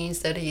some scenes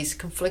that he's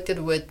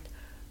conflicted with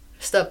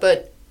stuff,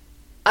 but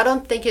I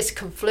don't think he's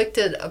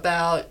conflicted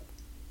about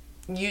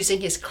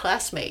using his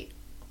classmate.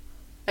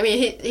 I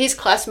mean, his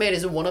classmate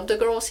is one of the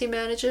girls he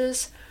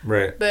manages.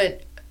 Right.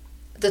 But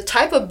the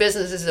type of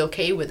business is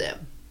okay with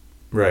him.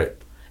 Right.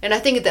 And I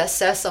think that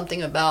says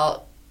something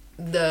about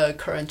the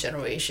current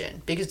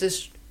generation, because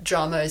this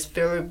drama is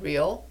very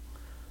real.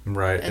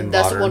 Right. And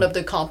that's modern. That's one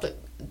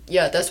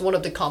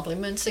of the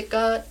compliments it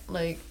got,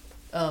 like,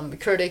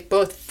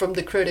 both from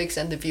the critics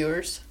and the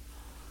viewers.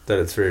 That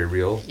it's very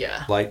real.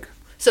 Yeah. Like.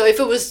 So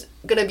if it was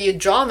gonna be a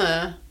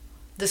drama,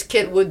 this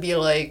kid would be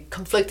like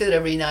conflicted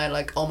every night,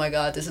 like, oh my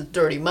god, this is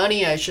dirty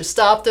money, I should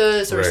stop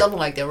this, or something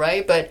like that,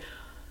 right? But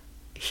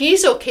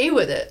he's okay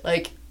with it.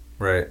 Like,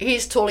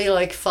 he's totally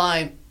like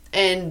fine.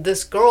 And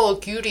this girl,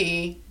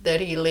 Cutie, that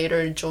he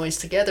later joins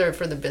together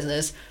for the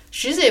business,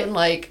 she's even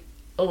like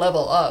a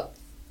level up.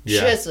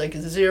 Yeah. She has like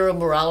zero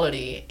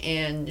morality,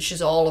 and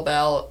she's all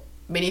about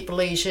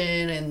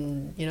manipulation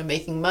and, you know,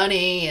 making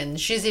money, and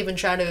she's even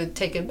trying to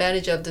take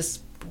advantage of this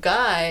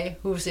guy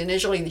who's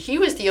he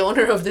was the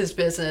owner of this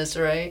business,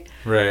 right?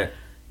 Right.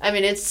 I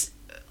mean, it's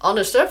on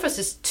the surface,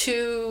 it's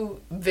two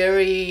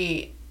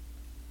very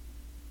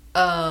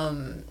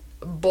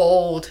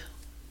bold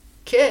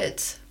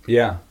kids.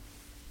 Yeah.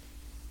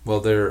 Well,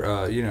 they're,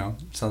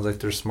 sounds like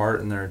they're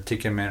smart and they're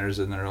taking matters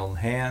in their own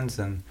hands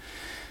and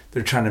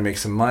they're trying to make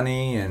some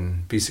money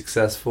and be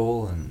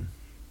successful. And,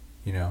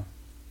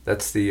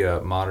 that's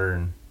the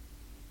modern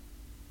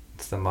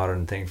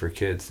thing for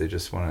kids. They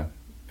just want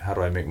to, how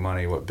do I make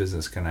money? What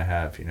business can I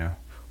have,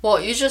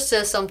 Well, you just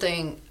said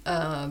something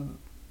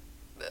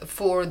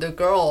for the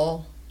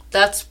girl.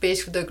 That's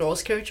basically the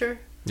girl's character.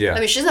 Yeah. I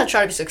mean, she's not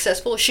trying to be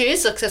successful. She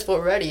is successful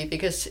already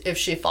because if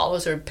she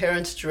follows her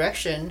parents'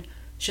 direction,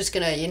 she's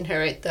going to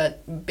inherit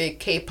that big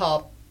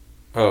K-pop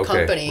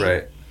company.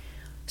 Right.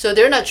 So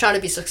they're not trying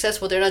to be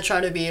successful. They're not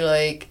trying to be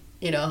like,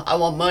 I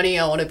want money.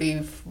 I want to be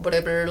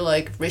whatever,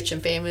 like rich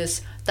and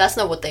famous. That's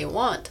not what they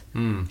want.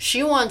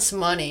 She wants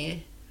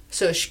money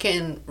so she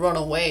can run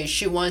away.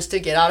 She wants to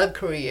get out of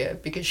Korea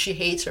because she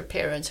hates her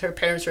parents. Her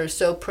parents are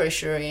so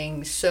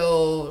pressuring,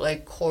 so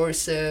like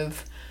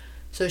coercive.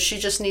 So she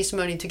just needs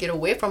money to get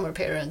away from her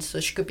parents so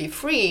she could be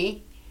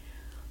free.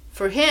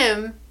 For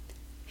him,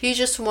 he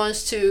just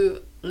wants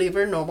to live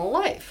a normal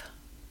life.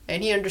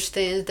 And he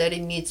understands that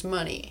he needs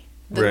money.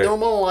 The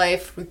normal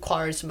life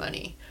requires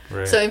money.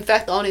 Right. So in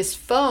fact, on his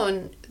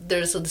phone,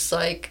 there's this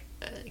like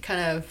kind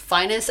of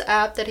finance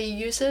app that he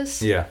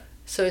uses. Yeah.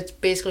 So it's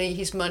basically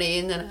his money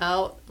in and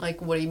out,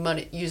 like what he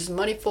uses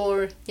money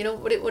for.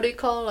 What do you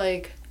call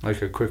like a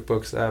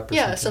QuickBooks app?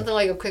 Or something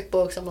like a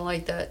QuickBooks, something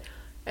like that.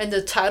 And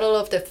the title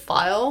of the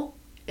file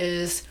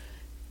is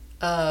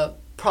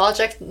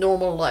Project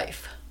Normal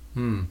Life.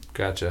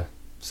 Gotcha.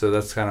 So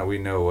that's kind of, we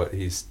know where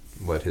his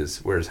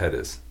head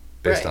is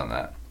based on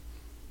that.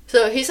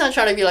 So he's not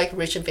trying to be like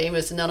rich and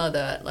famous, none of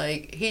that.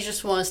 Like he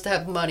just wants to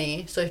have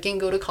money so he can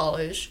go to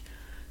college.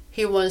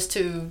 He wants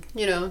to,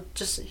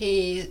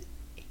 he's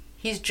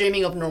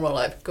dreaming of normal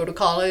life. Go to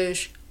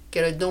college,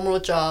 get a normal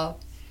job,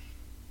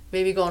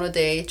 maybe go on a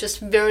date. Just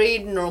very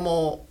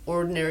normal,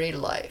 ordinary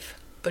life.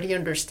 But he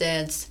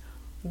understands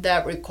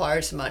that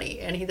requires money,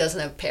 and he doesn't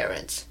have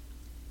parents.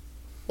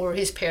 Or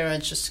his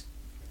parents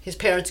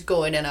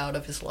go in and out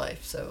of his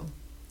life, so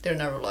they're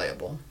not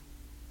reliable.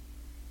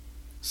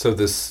 So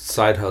this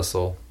side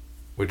hustle,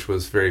 which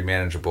was very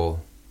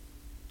manageable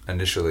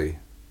initially,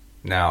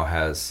 now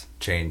has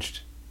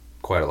changed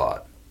quite a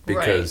lot.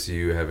 Because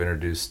you have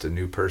introduced a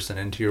new person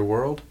into your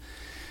world,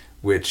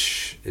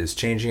 which is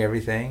changing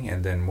everything,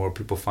 and then more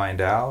people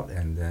find out,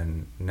 and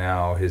then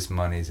now his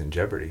money's in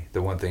jeopardy.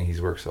 The one thing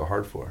he's worked so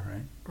hard for,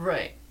 right?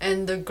 Right.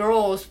 And the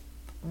girl's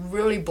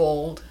really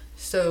bold,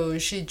 so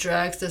she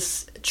drags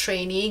this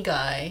trainee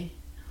guy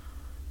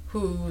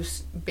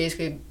who's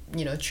basically,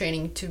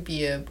 training to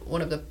be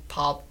one of the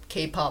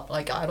K-pop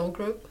like idol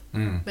group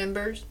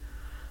members.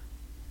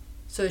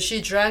 So she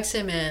drags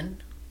him in,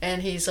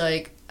 and he's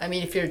like, I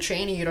mean, if you're a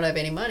trainee, you don't have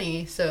any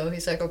money. So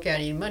he's like, okay, I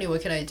need money.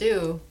 What can I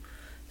do?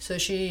 So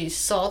she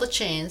saw the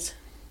chance,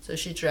 so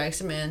she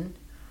drags him in.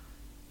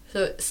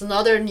 So it's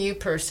another new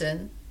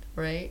person,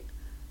 right?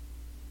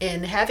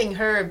 And having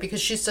her,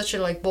 because she's such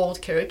a like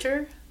bold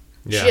character,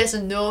 she has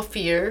no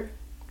fear.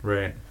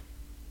 Right.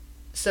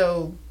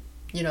 So,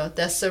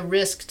 that's a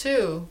risk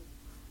too.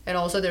 And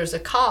also there's a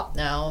cop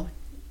now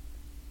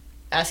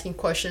asking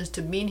questions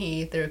to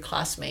Minhee, their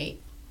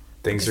classmate.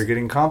 Things are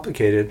getting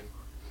complicated.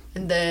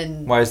 And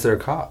then... Why is there a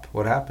cop?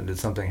 What happened? Did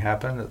something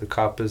happen that the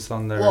cop is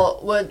on there? Well,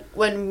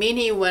 when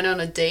Minhee went on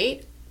a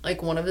date,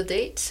 like one of the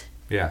dates,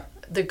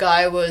 the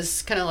guy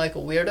was kind of like a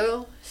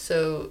weirdo.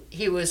 So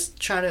he was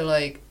trying to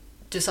like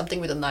do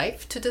something with a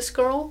knife to this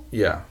girl.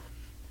 Yeah.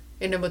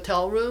 In a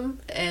motel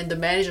room. And the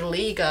manager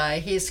Lee guy,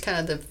 he's kind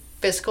of the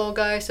fiscal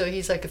guy. So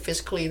he's like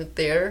physically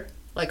there,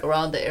 like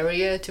around the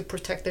area to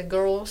protect the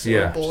girls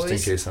or boys.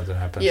 Just in case something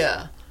happens.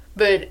 Yeah.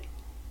 But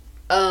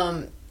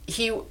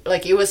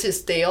it was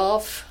his day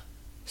off.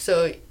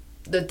 So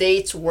the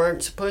dates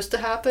weren't supposed to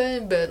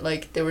happen, but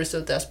like they were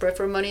so desperate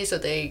for money, so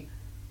they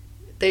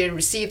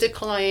received a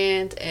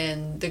client,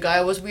 and the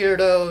guy was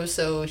weirdo,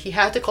 so he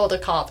had to call the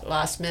cop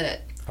last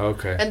minute.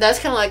 Okay. And that's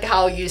kind of like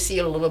how you see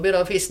a little bit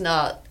of he's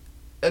not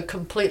a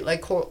complete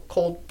like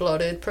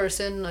cold-blooded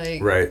person,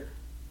 like right.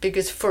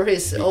 Because for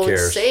his own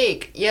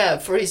sake,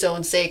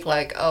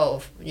 like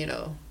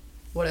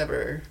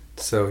whatever.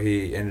 So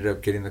he ended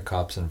up getting the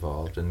cops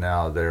involved, and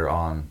now they're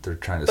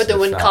trying to. But then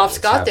when cops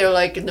got there,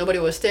 like nobody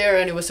was there,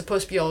 and it was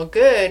supposed to be all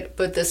good.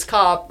 But this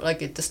cop, like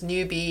this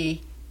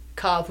newbie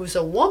cop who's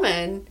a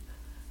woman,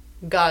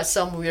 got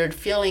some weird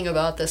feeling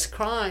about this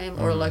crime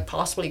or like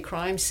possibly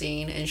crime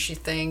scene, and she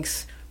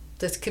thinks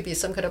this could be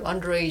some kind of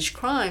underage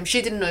crime.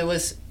 She didn't know it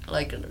was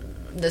like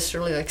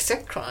necessarily like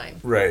sex crime.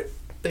 Right.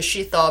 But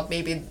she thought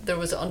maybe there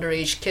was an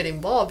underage kid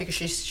involved because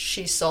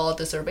she saw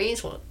the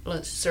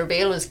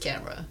surveillance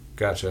camera.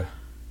 Gotcha.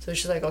 So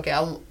she's like, okay,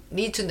 I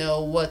need to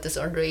know what this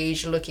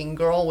underage-looking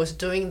girl was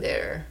doing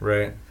there.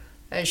 Right.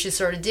 And she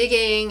started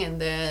digging,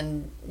 and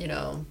then,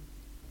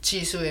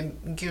 Jisoo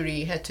and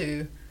Gyuri had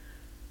to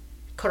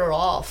cut her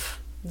off,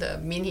 the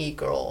Minhee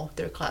girl,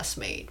 their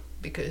classmate,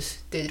 because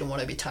they didn't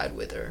want to be tied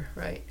with her,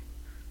 right?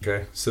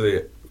 Okay.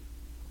 So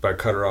by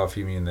cut her off,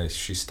 you mean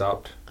she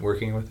stopped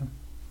working with them?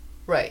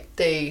 Right.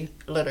 They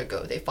let her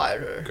go. They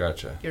fired her.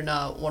 Gotcha. You're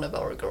not one of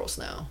our girls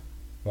now.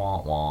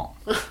 Wah wah.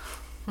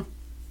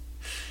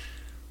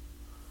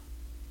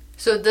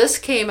 So this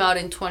came out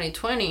in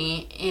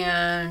 2020,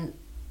 and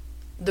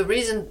the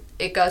reason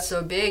it got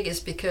so big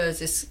is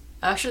because it's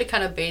actually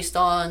kind of based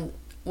on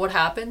what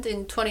happened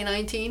in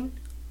 2019.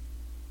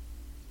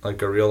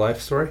 Like a real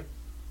life story?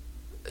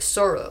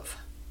 Sort of.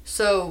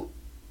 So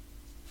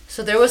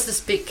there was this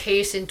big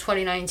case in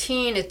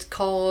 2019. It's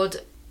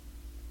called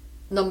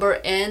number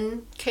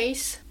N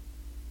case.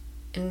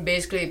 And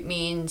basically it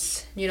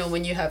means,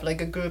 when you have like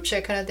a group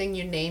chat kind of thing,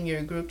 you name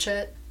your group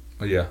chat.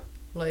 Oh, yeah.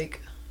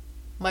 Like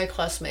my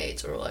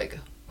classmates or like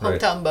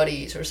hometown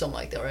buddies or something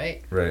like that,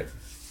 right? Right.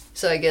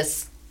 So I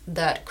guess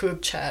that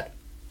group chat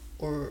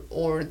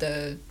or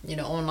the,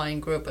 online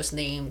group was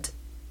named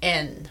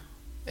N,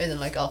 and then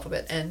like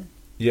alphabet N.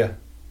 Yeah.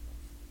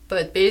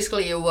 But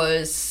basically it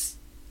was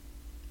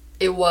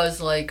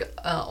like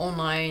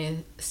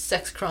online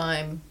sex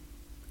crime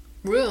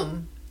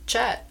room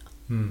chat.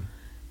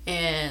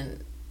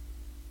 And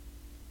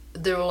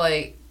there were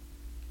like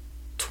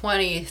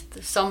 20,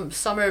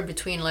 somewhere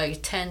between like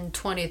 10,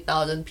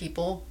 20,000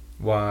 people.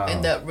 Wow.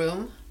 In that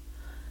room.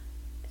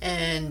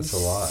 And that's a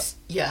lot.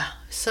 Yeah.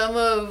 Some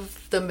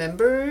of the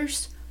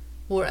members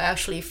were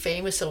actually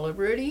famous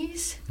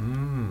celebrities,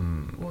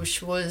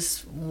 which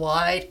was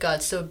why it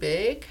got so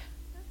big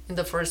in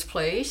the first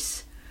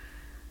place.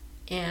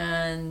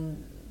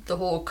 And the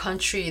whole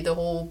country, the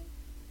whole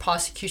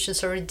prosecution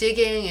started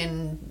digging,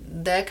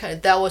 and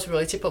that was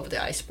really tip of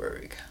the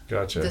iceberg.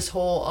 Gotcha. This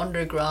whole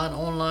underground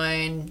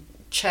online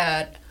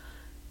chat,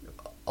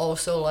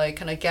 also like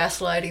kind of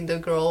gaslighting the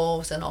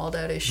girls and all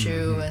that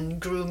issue, and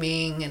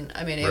grooming, and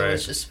I mean it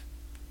was just,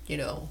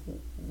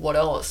 what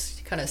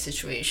else kind of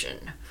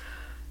situation.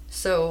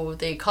 So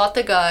they caught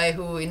the guy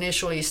who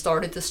initially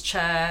started this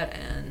chat,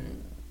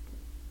 and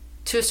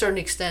to a certain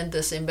extent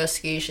this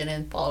investigation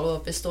and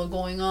follow-up is still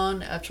going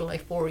on after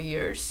like 4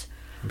 years.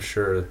 I'm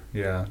sure,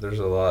 yeah, there's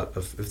a lot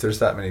of, if there's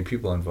that many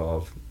people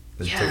involved,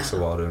 it takes a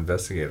while to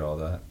investigate all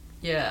that.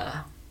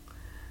 Yeah.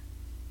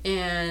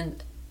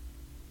 And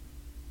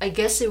I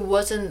guess it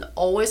wasn't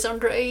always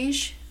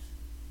underage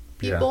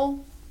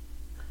people.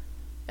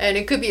 Yeah. And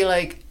it could be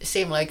like,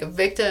 same like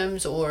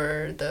victims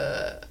or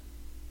the,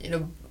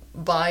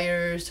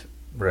 buyers.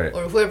 Right.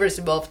 Or whoever's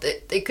involved.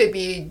 They could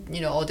be,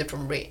 all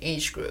different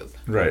age group.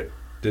 Right.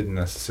 Didn't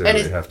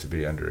necessarily have to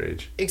be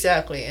underage.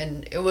 Exactly.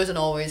 And it wasn't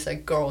always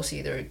like girls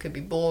either. It could be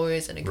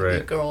boys and it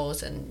could be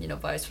girls and,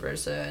 vice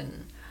versa.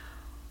 And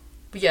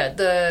but yeah,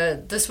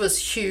 this was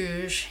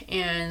huge,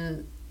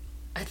 and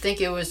I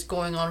think it was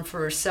going on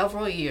for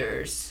several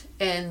years.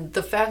 And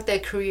the fact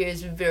that Korea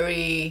is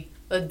very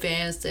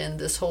advanced in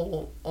this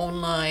whole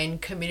online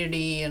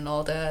community and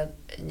all that,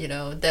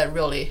 that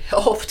really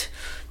helped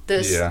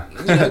this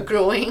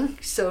growing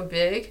so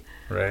big.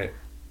 Right.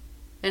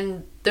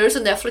 And there's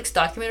a Netflix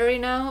documentary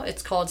now.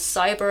 It's called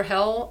Cyber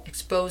Hell: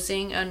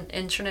 Exposing an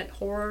Internet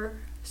Horror.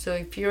 So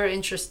if you're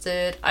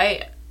interested,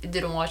 I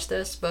didn't watch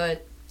this,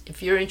 but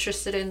if you're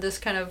interested in this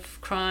kind of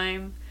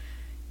crime,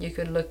 you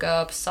could look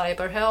up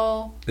Cyber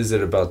Hell. Is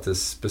it about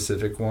this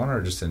specific one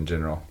or just in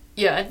general?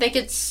 Yeah, I think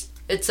it's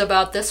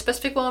about this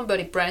specific one, but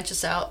it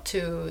branches out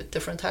to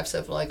different types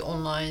of like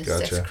online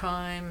sex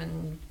crime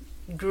and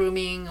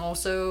grooming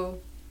also.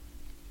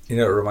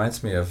 It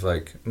reminds me of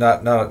like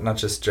not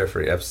just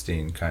Jeffrey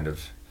Epstein kind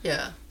of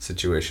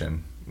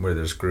situation where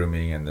there's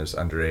grooming and there's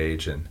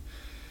underage and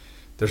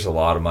there's a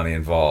lot of money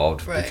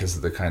involved because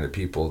of the kind of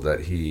people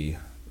that he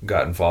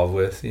got involved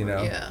with,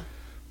 Yeah.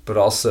 But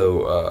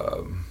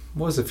also,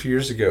 what was it, a few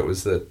years ago? It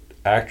was that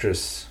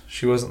actress.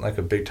 She wasn't like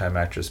a big time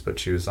actress, but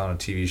she was on a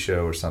TV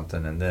show or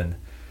something, and then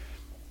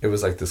it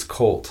was like this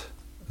cult.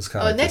 It was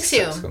kind of like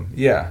Nexium.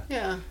 Yeah.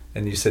 Yeah.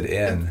 And you said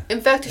N.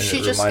 In fact,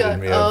 she just got...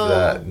 reminded me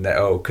of that.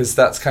 Oh, because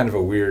that's kind of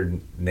a weird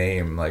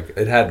name. Like,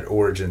 it had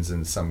origins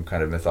in some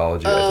kind of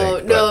mythology, I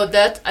think. No,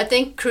 I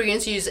think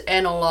Koreans use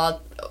N a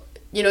lot.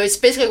 It's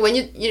basically when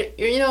you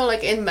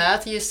like in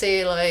math, you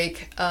say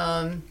like...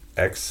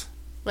 X?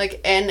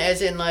 Like N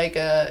as in like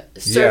a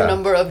certain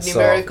number of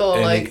numerical,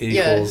 so like...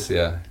 equals,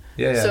 yeah.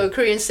 So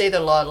Koreans say that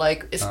a lot,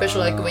 like,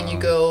 especially like when you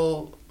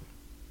go...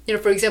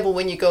 for example,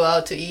 when you go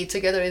out to eat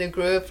together in a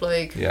group,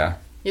 like... Yeah.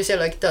 You say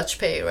like Dutch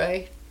pay,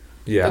 right?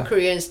 Yeah. The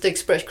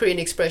Korean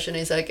expression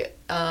is like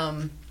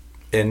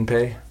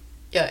N-pay?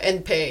 Yeah,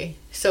 N-pay.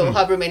 So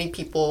however many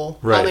people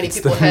how many it's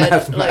people the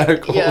had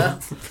like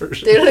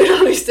version. They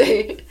literally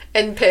say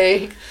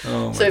N-pay.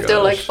 Oh my so if there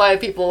are like 5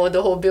 people and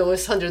the whole bill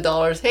is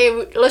 $100, hey,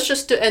 let's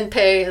just do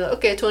N-pay.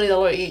 Okay,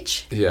 $20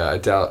 each. Yeah, I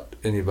doubt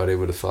anybody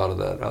would have thought of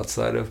that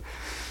outside of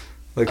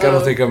I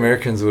don't think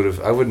Americans would have.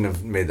 I wouldn't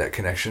have made that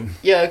connection.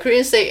 Yeah,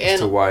 Koreans say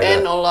N a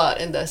lot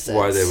in that sense.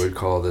 Why they would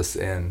call this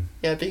N.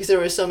 Yeah, because there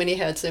were so many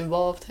heads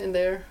involved in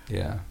there.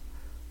 Yeah,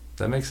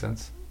 that makes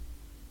sense.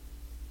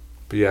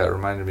 But yeah, it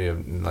reminded me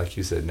of, like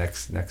you said,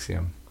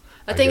 Nexium.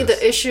 I think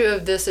the issue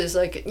of this is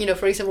like,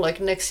 for example, like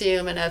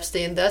Nexium and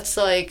Epstein, that's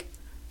like,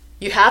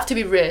 you have to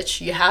be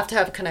rich, you have to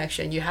have a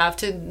connection, you have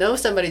to know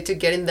somebody to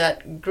get in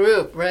that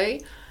group,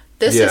 right?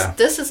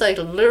 This is like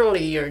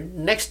literally your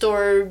next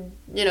door,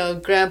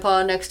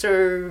 grandpa, next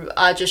door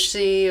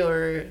ajashi,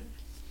 or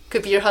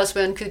could be your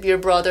husband, could be your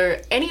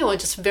brother, anyone,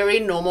 just very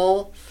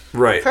normal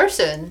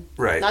person.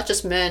 Right. Not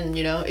just men,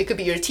 It could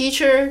be your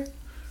teacher.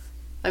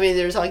 I mean,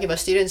 they're talking about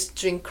students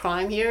doing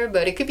crime here,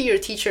 but it could be your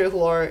teacher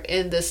who are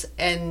in this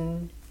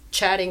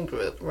chatting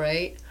group,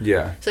 right?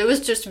 Yeah. So it was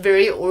just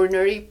very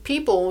ordinary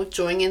people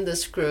joining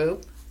this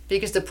group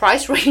because the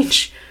price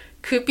range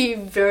could be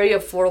very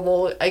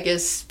affordable, I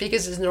guess,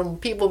 because it's normal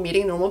people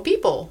meeting normal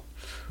people.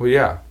 Well,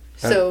 yeah.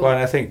 And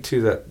I think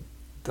too that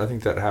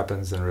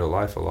happens in real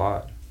life a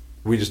lot.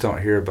 We just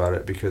don't hear about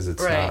it because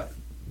it's not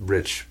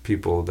rich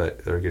people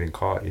that are getting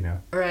caught,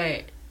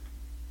 Right.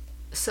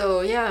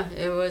 So yeah,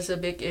 it was a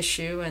big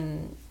issue,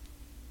 and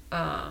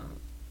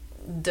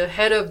the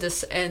head of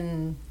this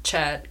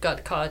chat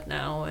got caught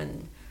now,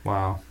 and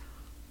wow.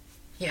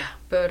 Yeah,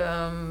 but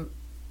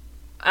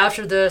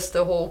after this,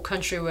 the whole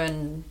country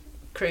went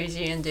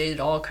crazy, and they did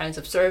all kinds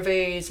of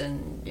surveys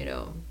and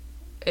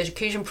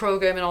education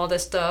program and all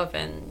this stuff.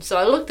 And so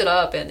I looked it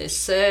up, and it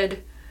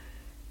said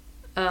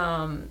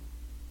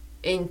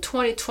in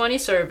 2020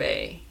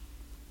 survey,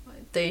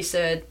 they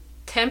said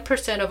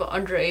 10% of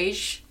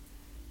underage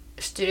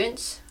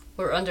students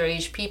or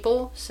underage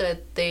people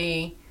said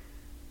they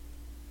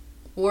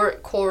were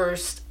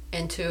coerced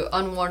into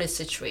unwanted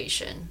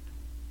situation,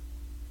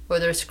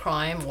 whether it's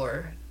crime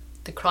or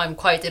the crime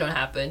quite didn't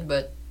happen,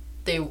 but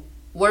they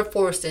were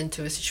forced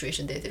into a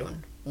situation they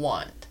didn't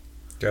want.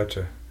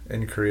 Gotcha.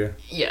 In Korea?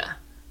 Yeah.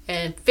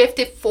 And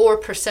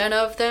 54%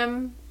 of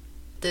them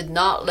did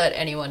not let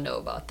anyone know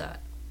about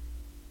that.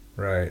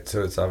 Right.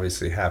 So it's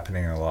obviously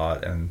happening a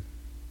lot, and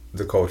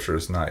the culture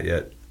is not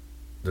yet,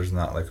 there's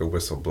not like a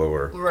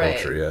whistleblower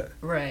culture yet.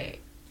 Right.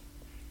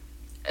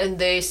 And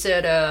they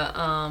said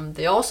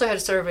they also had a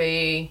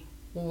survey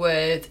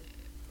with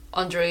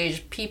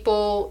underage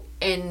people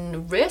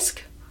in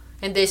risk.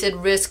 And they said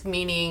risk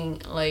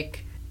meaning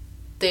like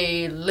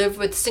they live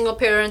with single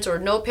parents or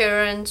no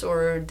parents,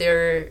 or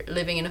they're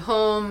living in a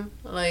home,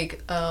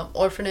 like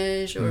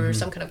orphanage or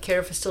some kind of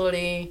care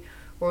facility,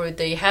 or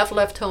they have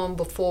left home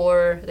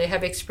before, they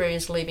have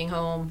experience leaving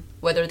home,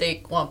 whether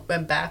they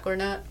went back or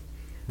not.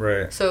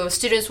 Right. So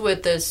students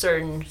with a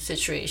certain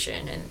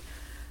situation. And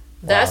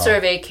that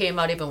survey came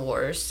out even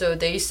worse. So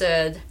they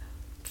said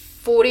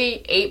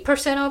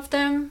 48% of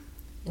them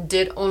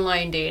did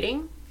online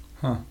dating,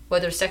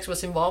 whether sex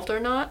was involved or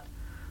not.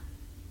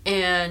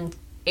 And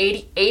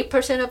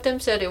 88% of them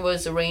said it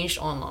was arranged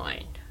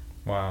online.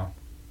 Wow.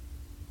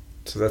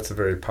 So that's a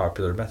very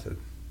popular method.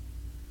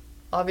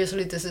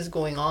 Obviously, this is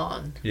going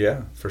on.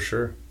 Yeah, for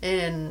sure.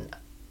 And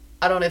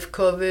I don't know if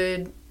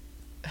COVID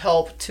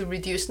helped to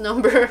reduce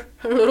number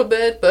a little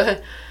bit,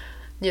 but,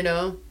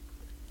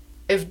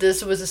 if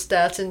this was the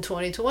stats in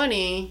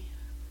 2020,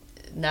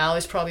 now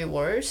it's probably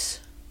worse,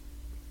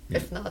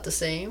 if not the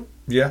same.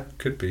 Yeah,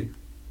 could be.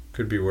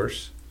 Could be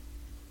worse.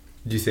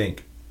 Do you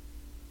think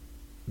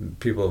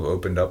people have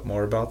opened up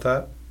more about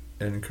that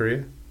in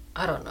Korea?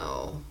 I don't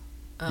know.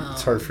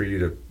 It's hard for you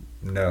to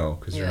know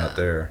because you're not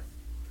there.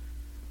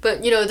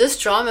 But, this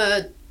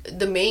drama,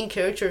 the main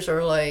characters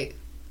are like,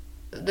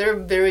 they're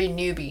very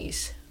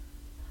newbies.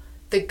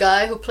 The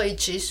guy who played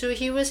Jisoo,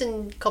 he was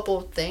in a couple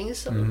of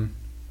things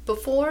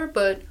before,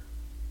 but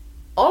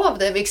all of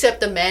them,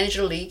 except the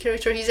manager lead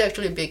character, he's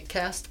actually a big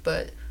cast,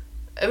 but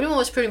everyone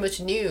was pretty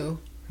much new.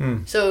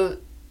 So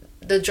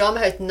the drama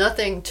had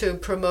nothing to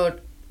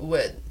promote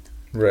with.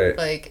 Right.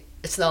 Like,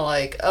 it's not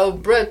like, oh,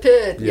 Brad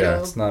Pitt, Yeah,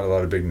 it's not a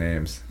lot of big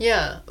names.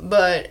 Yeah,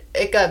 but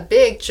it got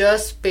big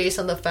just based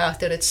on the fact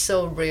that it's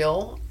so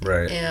real.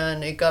 Right.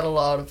 And it got a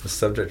lot of the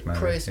subject matter.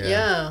 praise.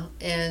 Yeah,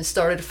 and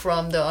started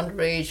from the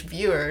underage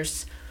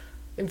viewers.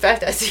 In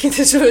fact, I think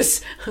this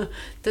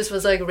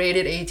was like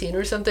rated 18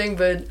 or something,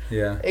 but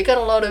it got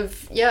a lot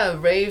of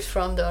raves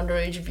from the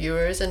underage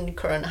viewers and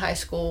current high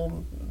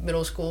school,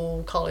 middle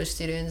school, college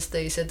students.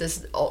 They said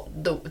this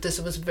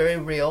was very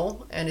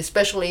real, and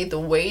especially the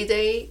way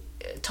they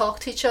talk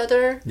to each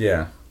other.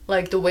 Yeah.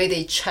 Like the way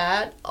they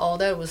chat, all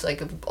that was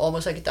like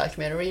almost like a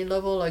documentary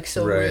level, like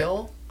so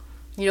real.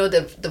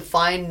 The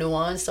fine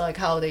nuance, like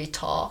how they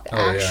talk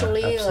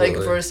actually, like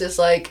versus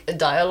like a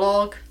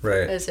dialogue.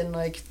 Right. As in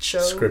like show.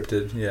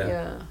 Scripted,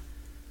 yeah.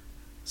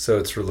 So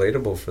it's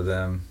relatable for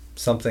them.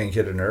 Something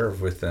hit a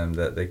nerve with them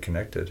that they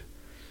connected.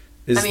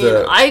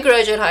 I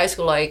graduated high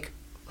school like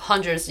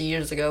hundreds of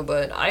years ago,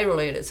 but I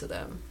related to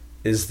them.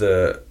 Who's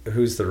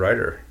the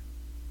writer?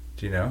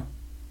 Do you know?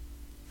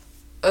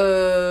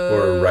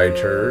 Or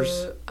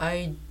writers?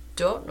 I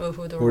don't know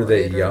who the writer is. Were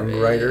they young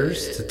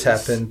writers to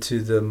tap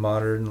into the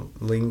modern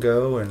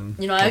lingo and?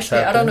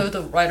 Actually, I don't know who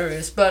the writer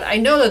is, but I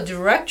know the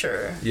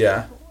director.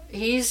 Yeah.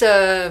 He's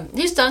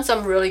done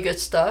some really good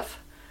stuff.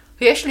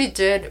 He actually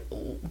did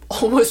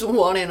almost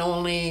one and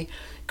only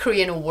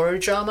Korean war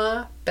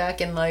drama back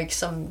in like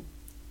some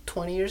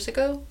 20 years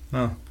ago.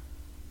 Oh.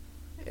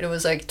 It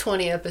was like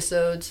 20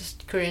 episodes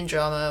Korean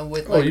drama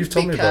with like you've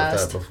told me about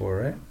that before,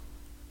 right?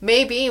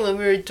 Maybe when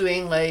we were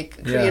doing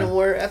like Korean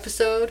War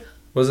episode.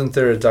 Wasn't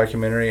there a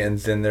documentary and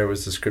then there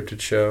was a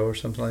scripted show or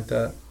something like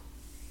that?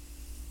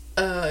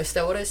 Is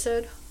that what I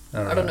said?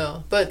 I don't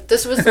know. But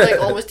this was like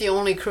almost the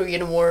only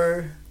Korean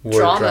war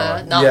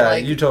drama, not yeah,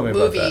 like you told me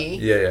movie. about that.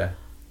 Yeah.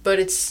 But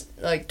it's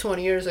like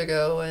 20 years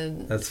ago,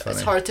 and That's funny.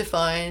 It's hard to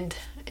find.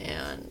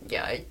 And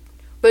yeah,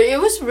 but it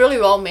was really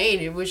well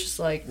made. It was just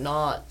like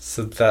not.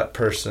 So that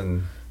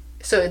person.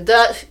 So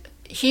that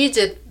he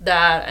did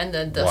that, and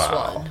then this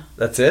one.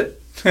 That's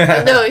it.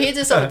 No, he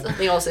did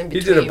something else in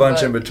between. He did a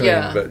bunch in between,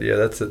 yeah. but yeah,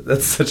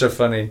 that's such a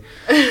funny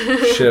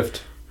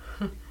shift.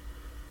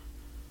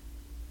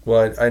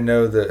 Well, I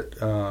know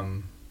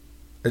that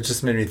it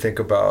just made me think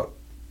about,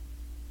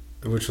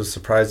 which was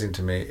surprising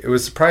to me. It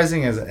was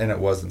surprising and it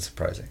wasn't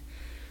surprising.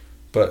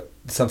 But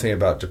something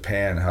about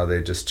Japan, how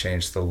they just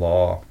changed the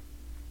law.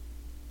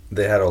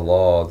 They had a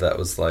law that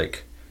was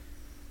like,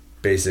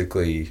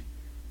 basically,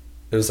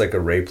 it was like a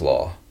rape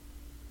law.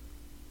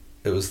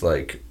 It was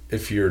like,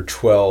 if you're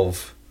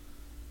 12,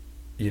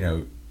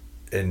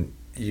 and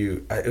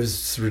it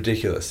was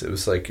ridiculous. It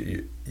was like,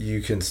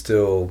 you can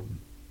still,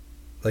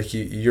 like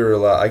you're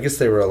allowed, I guess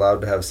they were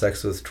allowed to have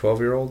sex with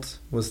 12-year-olds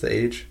was the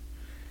age.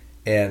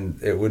 And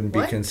it wouldn't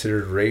be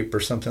considered rape or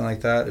something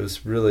like that. It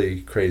was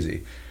really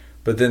crazy.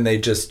 But then they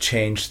just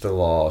changed the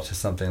law to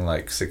something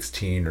like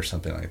 16 or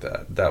something like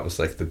that. That was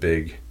like the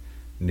big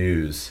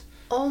news.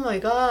 Oh my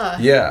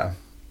god. Yeah.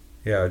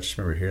 Yeah, I just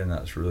remember hearing that.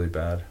 It was really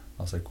bad.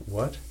 I was like,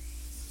 what?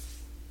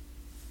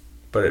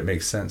 But it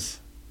makes sense,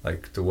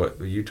 like to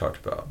what you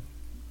talked about,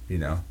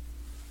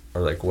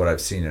 or like what I've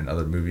seen in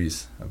other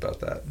movies about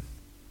that.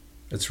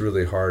 It's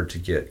really hard to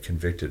get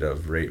convicted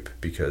of rape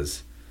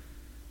because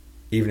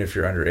even if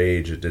you're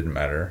underage, it didn't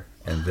matter.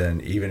 And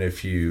then even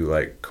if you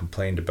like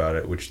complained about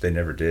it, which they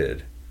never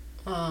did,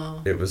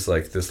 it was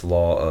like this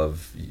law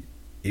of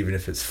even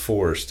if it's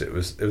forced, it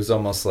was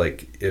almost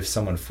like if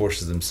someone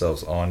forces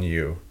themselves on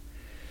you,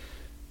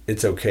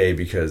 it's okay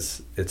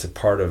because it's a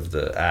part of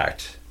the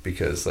act.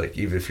 Because like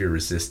even if you're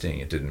resisting,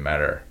 it didn't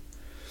matter.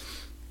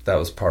 That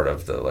was part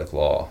of the like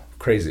law.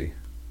 Crazy.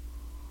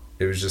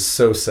 It was just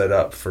so set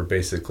up for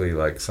basically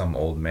like some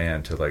old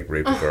man to like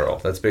rape a girl.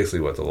 That's basically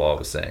what the law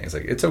was saying. It's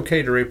like it's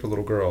okay to rape a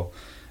little girl,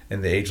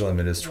 and the age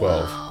limit is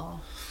 12. Wow.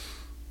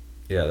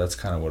 Yeah, that's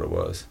kind of what it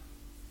was.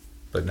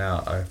 But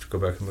now I have to go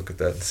back and look at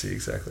that and see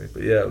exactly.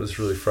 But yeah, it was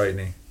really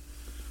frightening.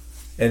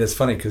 And it's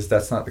funny because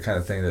that's not the kind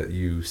of thing that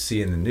you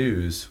see in the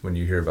news when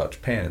you hear about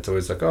Japan. It's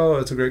always like, oh,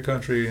 it's a great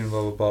country and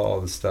blah, blah, blah,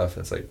 all this stuff.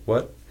 And it's like,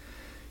 what?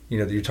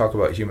 You talk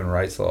about human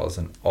rights laws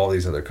in all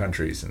these other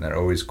countries, and they're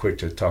always quick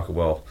to talk,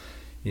 well,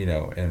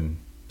 in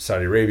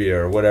Saudi Arabia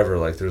or whatever,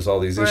 like there's all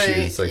these issues.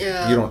 It's like,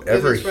 you don't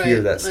ever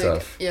hear that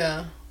stuff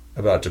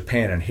about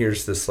Japan. And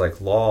here's this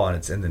like law and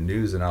it's in the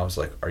news. And I was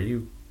like, are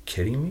you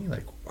kidding me?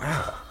 Like,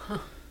 wow.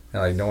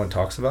 And like no one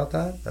talks about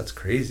that? That's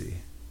crazy.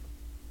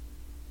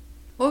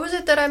 What was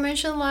it that I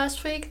mentioned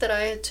last week that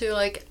I had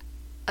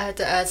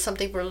to add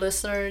something for a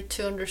listener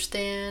to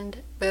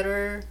understand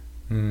better?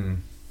 It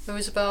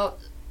was about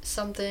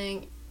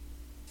something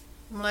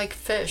like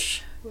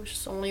fish. It was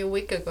just only a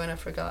week ago and I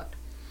forgot.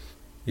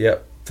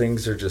 Yep,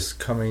 things are just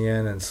coming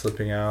in and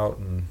slipping out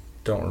and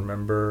don't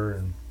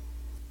remember.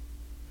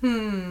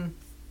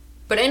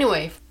 But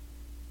anyway,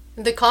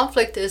 the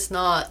conflict is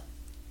not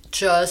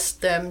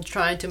just them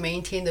trying to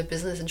maintain the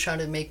business and trying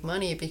to make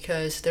money,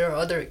 because there are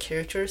other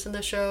characters in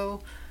the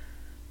show.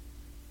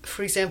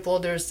 For example,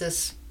 there's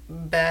this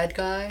bad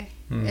guy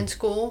in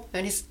school,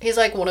 and he's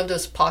like one of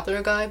those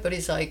popular guy, but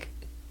he's like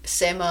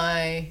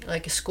semi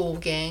like a school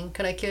gang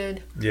kind of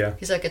kid. Yeah.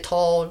 He's like a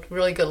tall,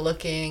 really good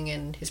looking,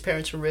 and his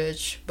parents are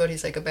rich, but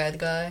he's like a bad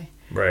guy.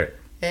 Right.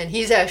 And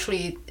he's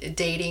actually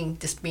dating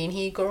this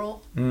Minhee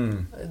girl,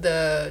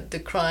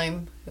 the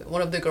crime,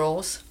 one of the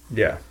girls.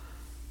 Yeah.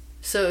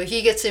 So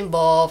he gets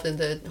involved in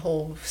the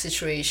whole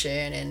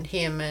situation, and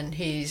him and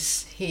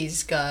his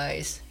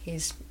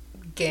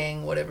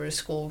gang, whatever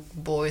school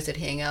boys that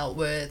he hang out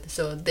with,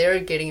 so they're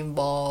getting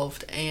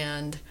involved,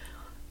 and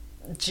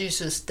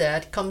Jisoo's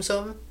dad comes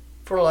home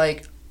for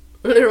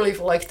literally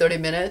 30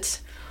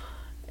 minutes,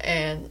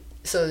 and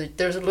so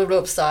there's a little bit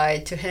of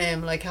side to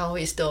him, like how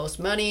he steals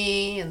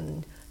money,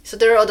 and so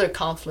there are other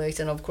conflicts,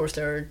 and of course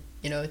there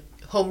are,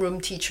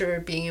 homeroom teacher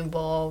being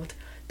involved.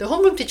 The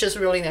homeroom teacher is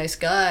a really nice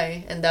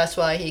guy, and that's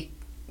why he,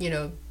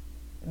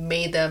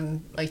 made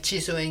them, like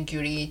Jisoo and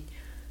Gyuri,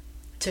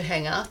 to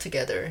hang out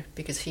together,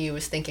 because he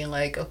was thinking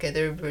like, okay,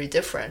 they're very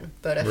different,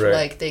 but I feel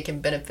like they can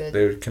benefit.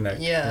 They would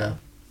connect. Yeah.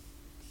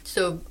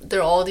 So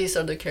there are all these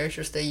other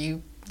characters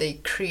that they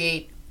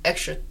create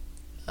extra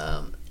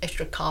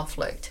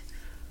conflict.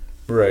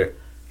 Right.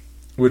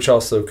 Which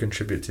also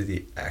contribute to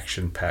the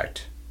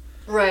action-packed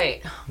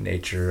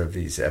nature of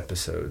these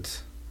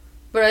episodes.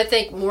 But I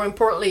think more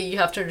importantly, you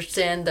have to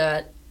understand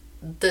that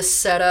the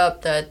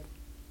setup that,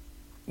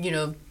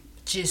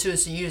 Jisoo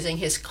is using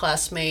his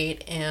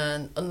classmate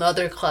and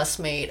another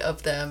classmate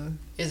of them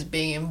is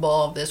being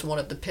involved as one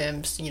of the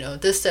pimps.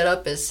 This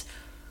setup is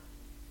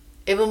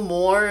even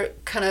more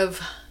kind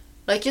of,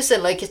 like you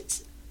said, like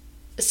it's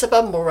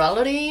about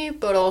morality,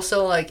 but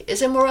also like,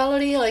 is it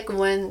morality? Like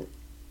when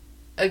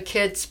a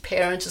kid's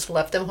parents just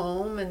left them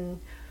home,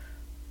 and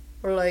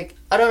or like,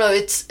 I don't know,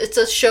 it's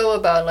a show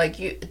about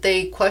like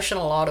they question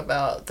a lot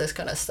about this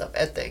kind of stuff,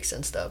 ethics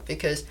and stuff,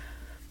 because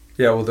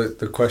yeah, well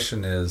the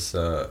question is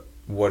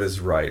what is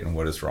right and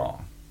what is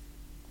wrong,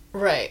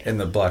 right, in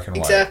the black and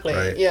white, exactly,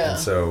 right? yeah. And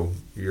so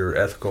your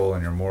ethical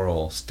and your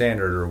moral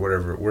standard, or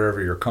whatever,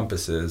 wherever your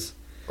compass is,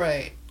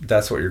 right,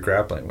 that's what you're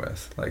grappling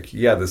with. Like,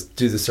 yeah,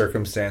 do the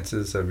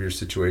circumstances of your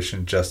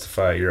situation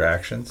justify your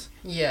actions?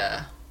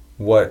 yeah,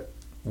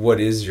 What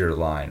is your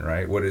line,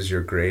 right? What is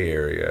your gray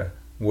area?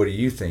 What do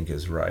you think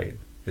is right?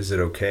 Is it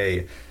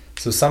okay?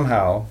 So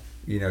somehow,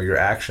 your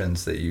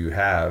actions that you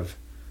have,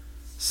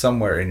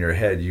 somewhere in your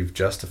head, you've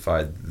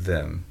justified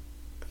them,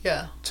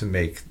 yeah, to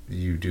make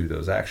you do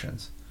those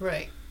actions.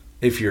 right.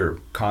 If you're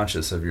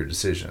conscious of your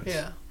decisions,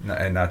 Yeah.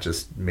 And not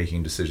just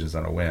making decisions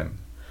on a whim.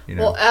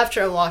 Well,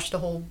 after I watched the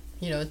whole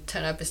 10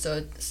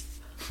 episodes,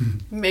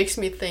 makes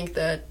me think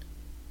that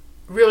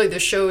really the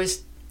show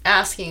is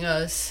asking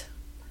us,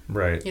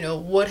 right,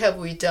 what have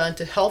we done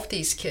to help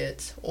these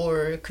kids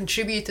or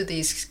contribute to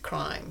these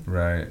crime?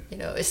 right.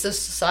 It's the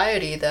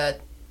society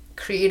that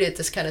created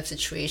this kind of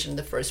situation in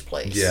the first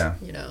place. Yeah.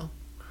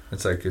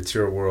 It's like, it's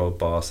your world,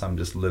 boss. I'm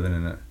just living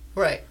in it.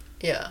 Right.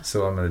 Yeah.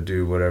 So I'm going to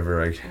do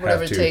whatever I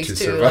have it takes to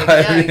survive.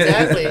 like, yeah,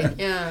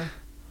 exactly.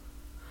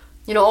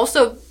 Yeah.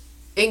 Also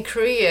in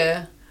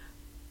Korea,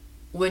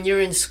 when you're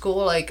in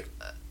school, like,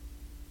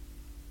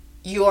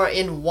 you are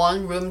in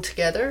one room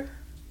together.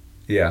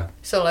 Yeah.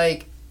 So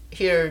like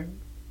here,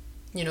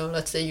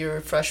 let's say you're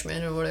a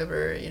freshman or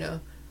whatever,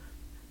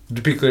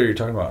 To be clear, you're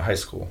talking about high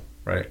school,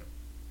 right?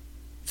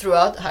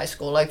 Throughout high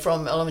school, like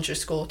from elementary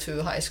school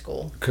to high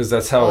school. Because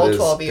that's how all it is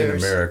 12 in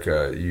years.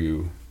 America.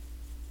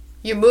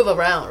 You move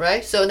around,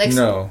 right? So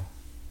No,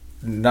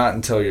 not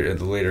until you're in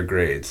the later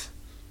grades.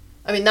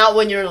 I mean, not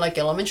when you're in like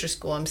elementary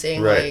school. I'm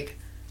saying right. like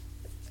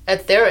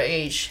at their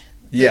age.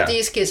 Yeah.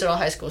 These kids are all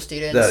high school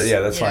students.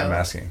 That's why I'm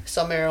asking.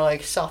 Some are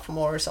like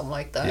sophomore or something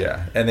like that.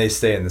 Yeah, and they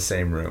stay in the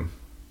same room.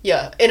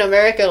 Yeah, in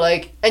America,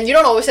 like, and you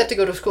don't always have to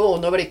go to school.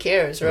 Nobody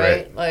cares,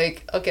 right?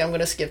 Like, okay, I'm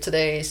going to skip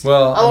today's.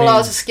 Well, I'm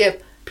allowed to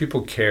skip.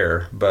 People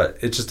care, but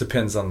it just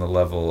depends on the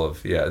level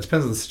of, it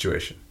depends on the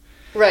situation.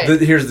 Right.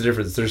 Here's the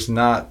difference. It's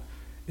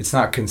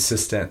not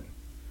consistent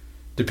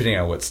depending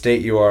on what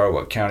state you are,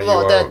 what county you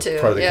are, that too,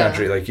 part of the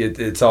country. Like,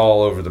 it's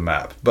all over the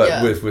map.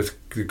 But with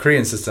the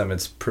Korean system,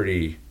 it's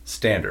pretty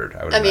standard,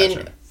 I would imagine.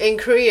 I mean, in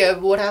Korea,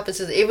 what happens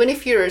is even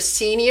if you're a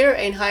senior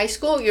in high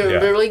school, you're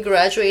literally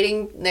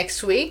graduating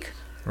next week.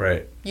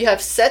 Right. You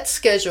have set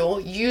schedule.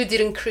 You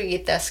didn't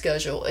create that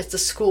schedule. It's the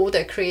school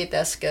that created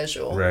that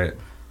schedule. Right.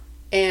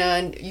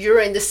 And you're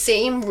in the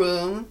same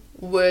room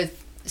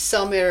with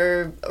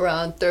somewhere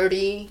around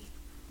 30,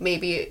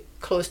 maybe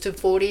close to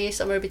 40,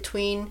 somewhere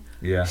between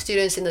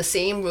students in the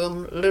same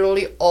room,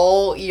 literally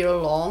all year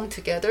long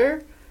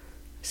together.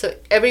 So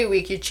every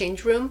week you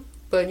change room,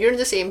 but you're in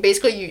the same.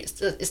 Basically,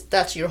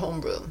 that's your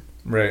home room.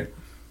 Right.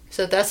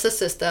 So that's the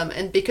system.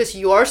 And because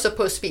you are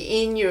supposed to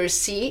be in your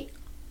seat.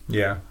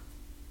 Yeah.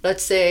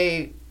 Let's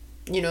say,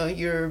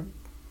 you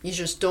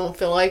just don't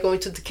feel like going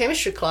to the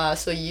chemistry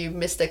class, so you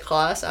miss the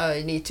class.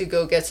 I need to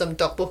go get some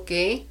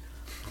tteokbokki.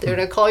 They're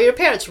gonna call your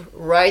parents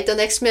right the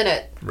next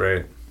minute.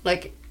 Right.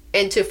 Like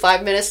into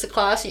 5 minutes to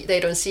class, they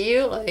don't see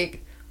you.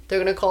 Like they're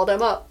gonna call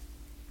them up.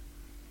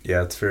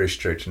 Yeah, it's very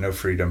strict. No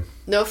freedom.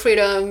 No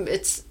freedom.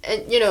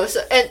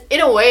 And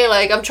in a way,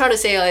 like I'm trying to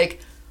say,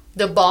 like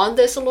the bond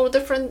is a little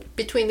different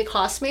between the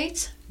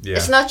classmates. Yeah.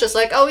 It's not just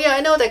like, oh yeah,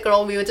 I know that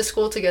girl, we went to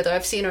school together,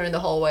 I've seen her in the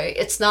hallway.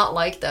 It's not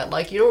like that.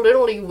 Like you're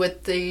literally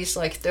with these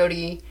like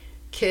 30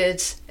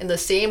 kids in the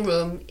same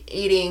room,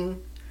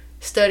 eating,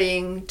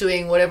 studying,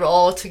 doing whatever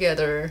all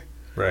together.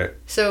 Right.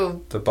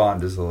 So the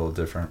bond is a little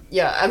different.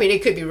 Yeah, I mean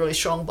it could be a really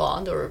strong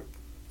bond, or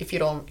if you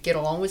don't get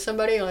along with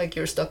somebody, like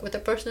you're stuck with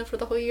that person for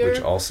the whole year.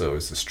 Which also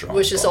is a strong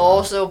Which is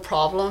also a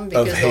problem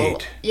because of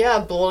hate.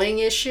 Bullying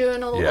issue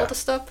and all the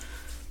stuff.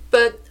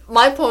 But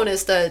my point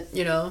is that,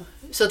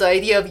 so the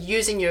idea of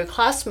using your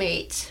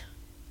classmates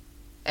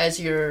as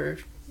your,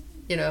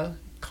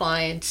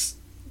 clients,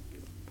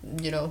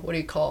 what do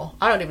you call?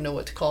 I don't even know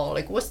what to call.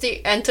 Like, what's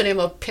the antonym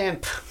of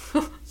pimp?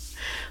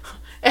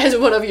 As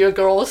one of your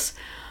girls.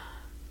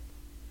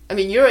 I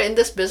mean, you're in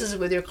this business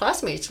with your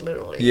classmates,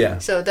 literally. Yeah.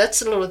 So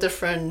that's a little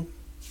different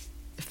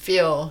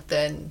feel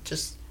than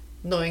just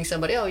knowing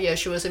somebody. Oh, yeah,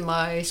 she was in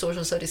my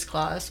social studies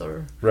class,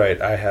 or...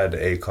 Right, I had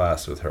a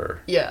class with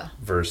her. Yeah.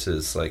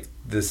 Versus, like,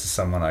 this is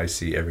someone I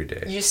see every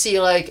day. You see,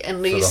 like, at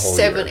least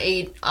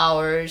 7-8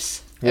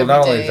 hours well,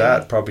 not only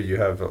that, probably you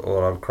have a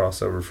lot of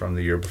crossover from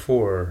the year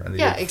before and the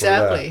year before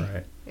exactly. that,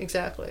 right?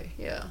 Exactly,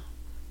 yeah.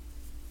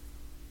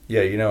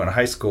 Yeah, in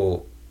high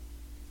school,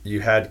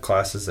 you had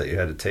classes that you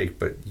had to take,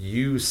 but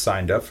you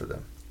signed up for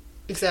them.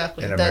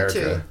 Exactly, in that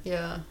America. too,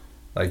 yeah.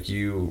 Like,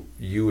 you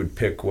would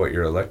pick what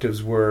your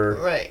electives were.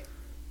 Right.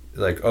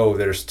 Like, oh,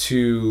 there's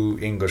 2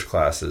 English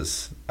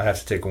classes. I have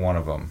to take one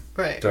of them.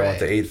 Right, Do I want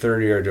the 8:30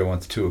 or do I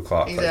want the 2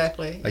 o'clock?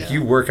 Exactly, Like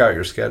you work out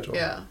your schedule.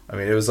 Yeah. I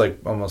mean, it was like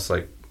almost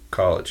like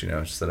college,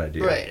 just that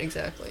idea. Right,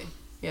 exactly.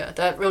 Yeah,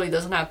 that really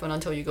doesn't happen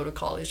until you go to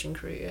college in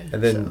Korea.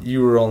 And then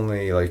you were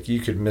only, like,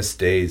 you could miss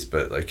days,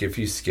 but, like, if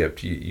you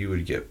skipped, you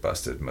would get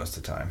busted most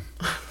of the time.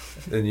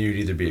 Then you'd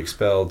either be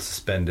expelled,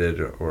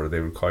 suspended, or they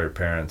would call your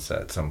parents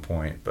at some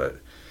point. But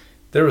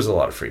there was a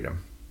lot of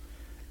freedom.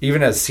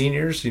 Even as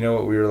seniors, you know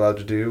what we were allowed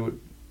to do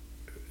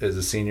as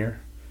a senior?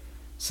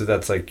 So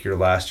that's, like, your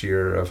last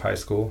year of high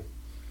school.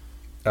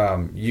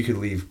 You could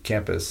leave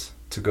campus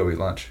to go eat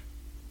lunch.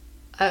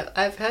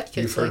 I've had kids.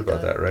 You've heard like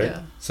about that, right?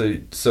 Yeah.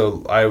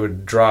 So I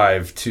would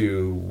drive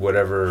to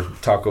whatever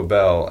Taco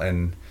Bell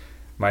and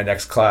my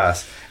next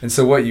class. And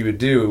so what you would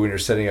do when you're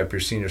setting up your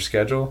senior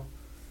schedule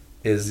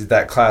is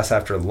that class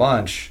after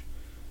lunch,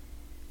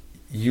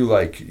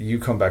 you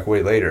come back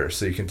way later,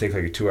 so you can take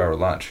like a 2-hour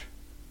lunch.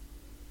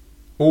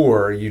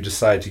 Or you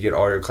decide to get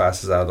all your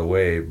classes out of the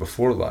way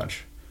before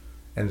lunch,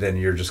 and then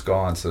you're just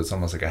gone, so it's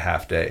almost like a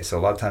half day. So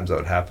a lot of times that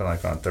would happen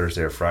like on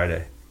Thursday or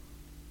Friday.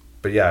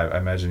 But yeah, I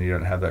imagine you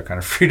don't have that kind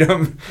of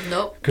freedom.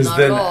 Nope, Because not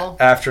then at all.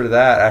 after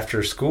that,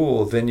 after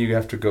school, then you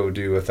have to go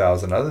do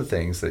 1,000 other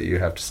things that you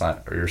have to sign,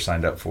 or you're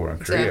signed up for in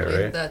Korea,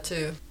 right? That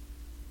too.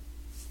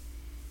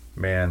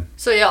 Man.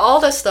 So yeah, all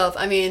that stuff.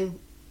 I mean,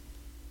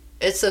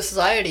 it's a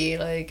society.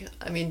 Like,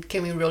 I mean,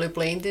 can we really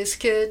blame these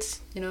kids?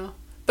 You know,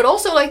 but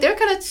also like they're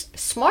kind of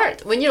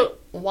smart. When you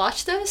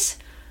watch this,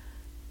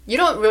 you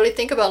don't really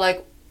think about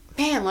like,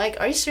 man, like,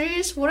 are you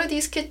serious? What are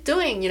these kids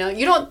doing? You know,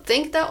 you don't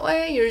think that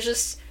way.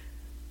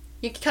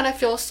 You kind of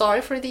feel sorry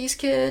for these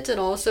kids, and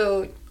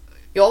also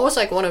you almost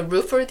like want to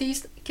root for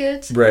these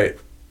kids. Right.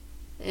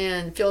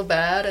 And feel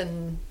bad,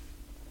 and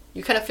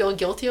you kind of feel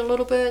guilty a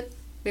little bit.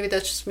 Maybe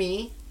that's just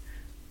me.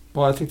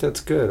 Well, I think that's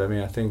good. I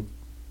mean, I think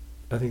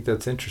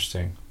that's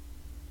interesting.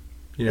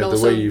 You know, also,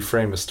 the way you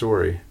frame a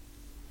story.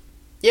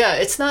 Yeah,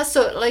 it's not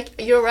so,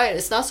 like, you're right.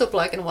 It's not so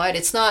black and white.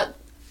 It's not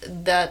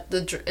that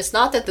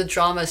the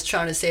drama is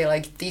trying to say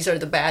like these are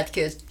the bad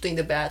kids doing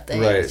the bad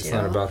things. Right. It's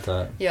not about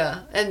that.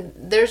 Yeah, and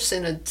they're just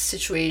in a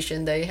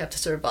situation they have to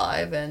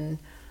survive, and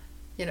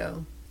you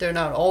know they're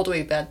not all the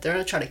way bad. They're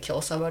not trying to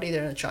kill somebody.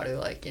 They're not trying to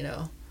like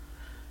Yeah.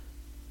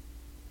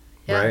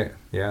 Right.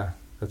 Yeah.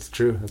 That's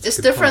true. It's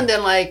different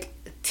than like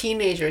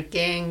teenager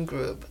gang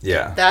group.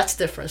 Yeah. That's a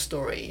different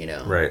story. You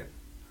know. Right.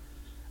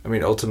 I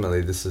mean,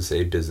 ultimately, this is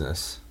a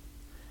business,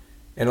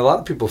 and a lot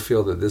of people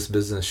feel that this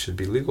business should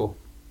be legal.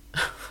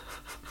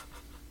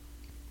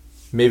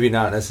 Maybe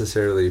not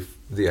necessarily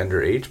the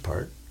underage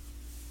part,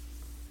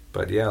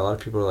 but yeah, a lot of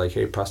people are like,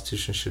 hey,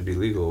 prostitution should be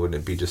legal.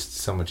 Wouldn't it be just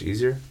so much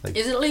easier? Like,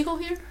 is it legal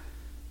here?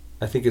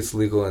 I think it's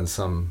legal in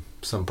some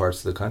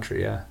parts of the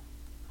country, yeah.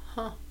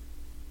 Huh.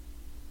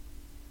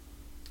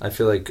 I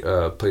feel like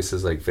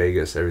places like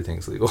Vegas,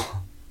 everything's legal.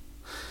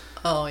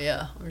 Oh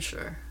yeah, I'm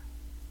sure.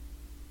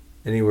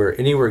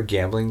 Anywhere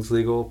gambling's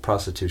legal,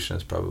 prostitution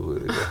is probably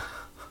legal.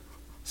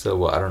 So,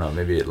 well, I don't know,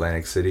 maybe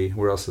Atlantic City.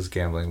 Where else is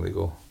gambling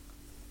legal?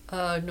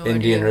 No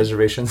Indian idea.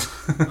 reservations.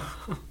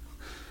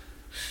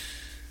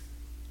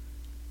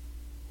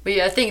 But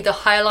yeah, I think the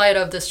highlight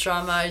of this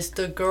drama is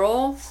the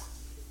girl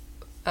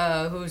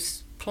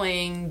who's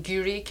playing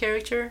Gyuri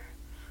character.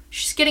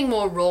 She's getting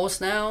more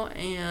roles now,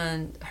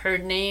 and her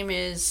name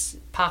is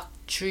Park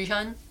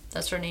Ju-hyun.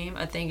 That's her name.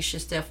 I think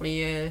she's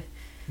definitely a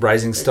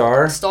Rising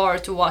star. Star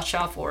to watch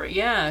out for.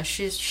 Yeah,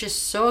 she's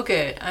so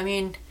good. I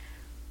mean,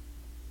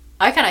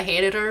 I kind of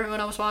hated her when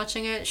I was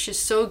watching it. She's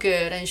so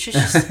good, and she's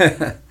just...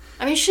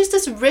 I mean, she's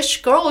this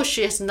rich girl.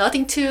 She has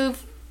nothing to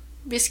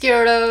be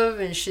scared of,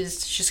 and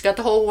she's got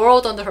the whole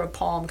world under her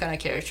palm kind of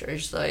character.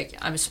 She's like,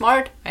 I'm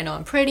smart. I know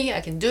I'm pretty.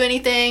 I can do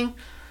anything.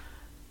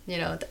 You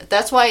know,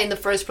 that's why in the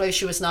first place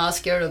she was not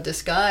scared of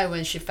this guy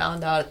when she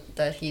found out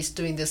that he's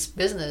doing this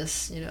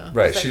business. You know,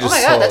 right? Like, She oh just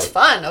my god, that's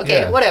fun.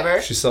 Okay,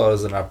 whatever. She saw it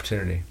as an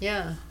opportunity.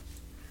 Yeah.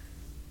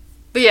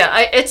 But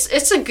yeah,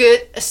 it's a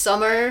good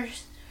summer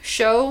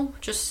show.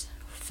 Just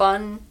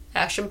fun,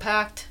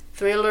 action-packed,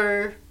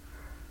 thriller.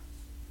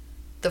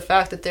 The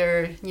fact that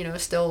they're, you know,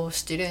 still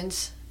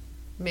students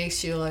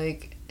makes you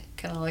like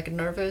kind of like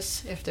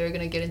nervous if they're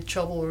gonna get in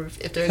trouble or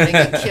if they're gonna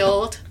get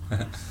killed.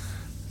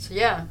 So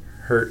yeah.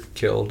 Hurt,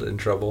 killed, in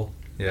trouble.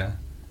 Yeah.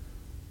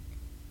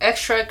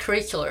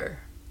 Extracurricular.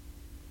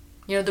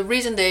 You know, the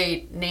reason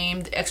they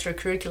named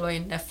Extracurricular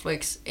in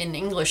Netflix in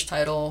English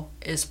title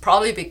is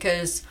probably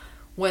because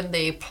when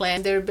they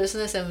plan their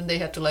business and when they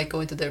have to like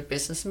go into their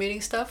business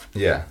meeting stuff,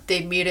 yeah,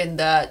 they meet in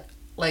that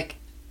like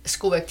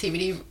school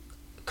activity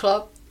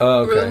club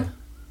room.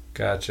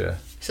 Gotcha.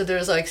 So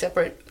there's like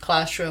separate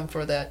classroom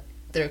for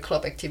their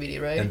club activity,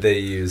 right? And they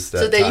use that.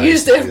 So they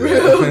use that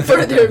room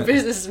for their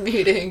business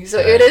meeting. So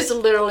it is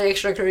literally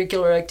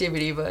extracurricular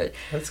activity, but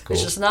that's cool.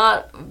 It's just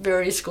not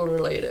very school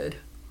related.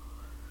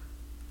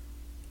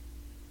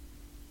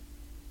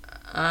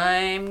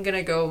 I'm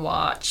gonna go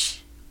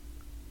watch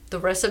the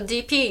rest of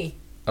DP.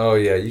 Oh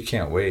yeah, you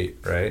can't wait,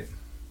 right?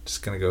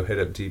 Just gonna go hit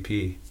up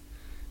DP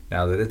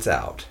now that it's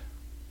out.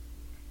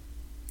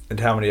 And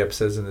how many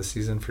episodes in the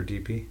season for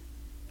DP?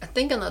 I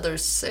think another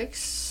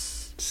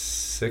 6.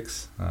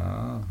 6? Oh,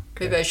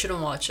 okay. Maybe I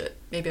shouldn't watch it.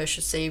 Maybe I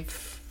should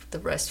save the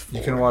rest for...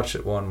 You can watch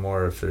it one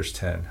more if there's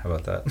 10. How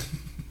about that?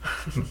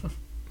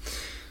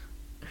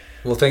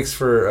 Well, thanks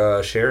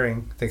for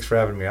sharing. Thanks for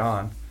having me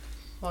on.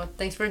 Well,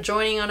 thanks for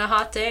joining on a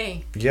hot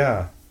day.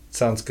 Yeah,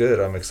 sounds good.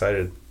 I'm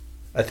excited.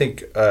 I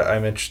think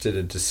I'm interested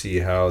in to see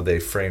how they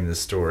frame the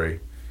story.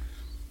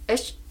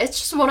 It's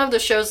just one of the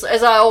shows,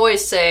 as I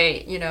always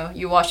say,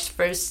 you watch the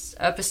first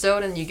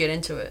episode and you get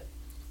into it.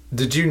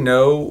 Did you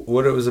know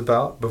what it was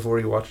about before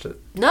you watched it?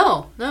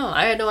 No,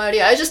 I had no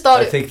idea. I just thought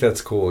I think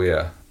that's cool,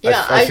 yeah.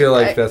 Yeah, I feel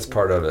like that's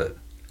part of it.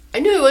 I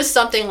knew it was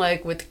something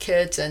like with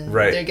kids and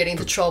right. they're getting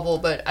into trouble,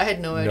 but I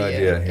had no idea. No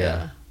idea,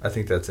 yeah. I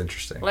think that's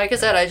interesting. Like I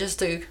said, I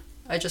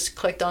just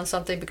clicked on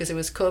something because it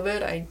was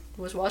COVID. I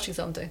was watching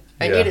something.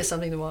 I Yeah. needed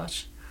something to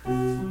watch.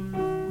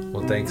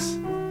 Well, thanks.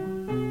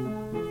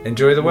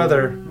 Enjoy the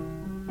weather.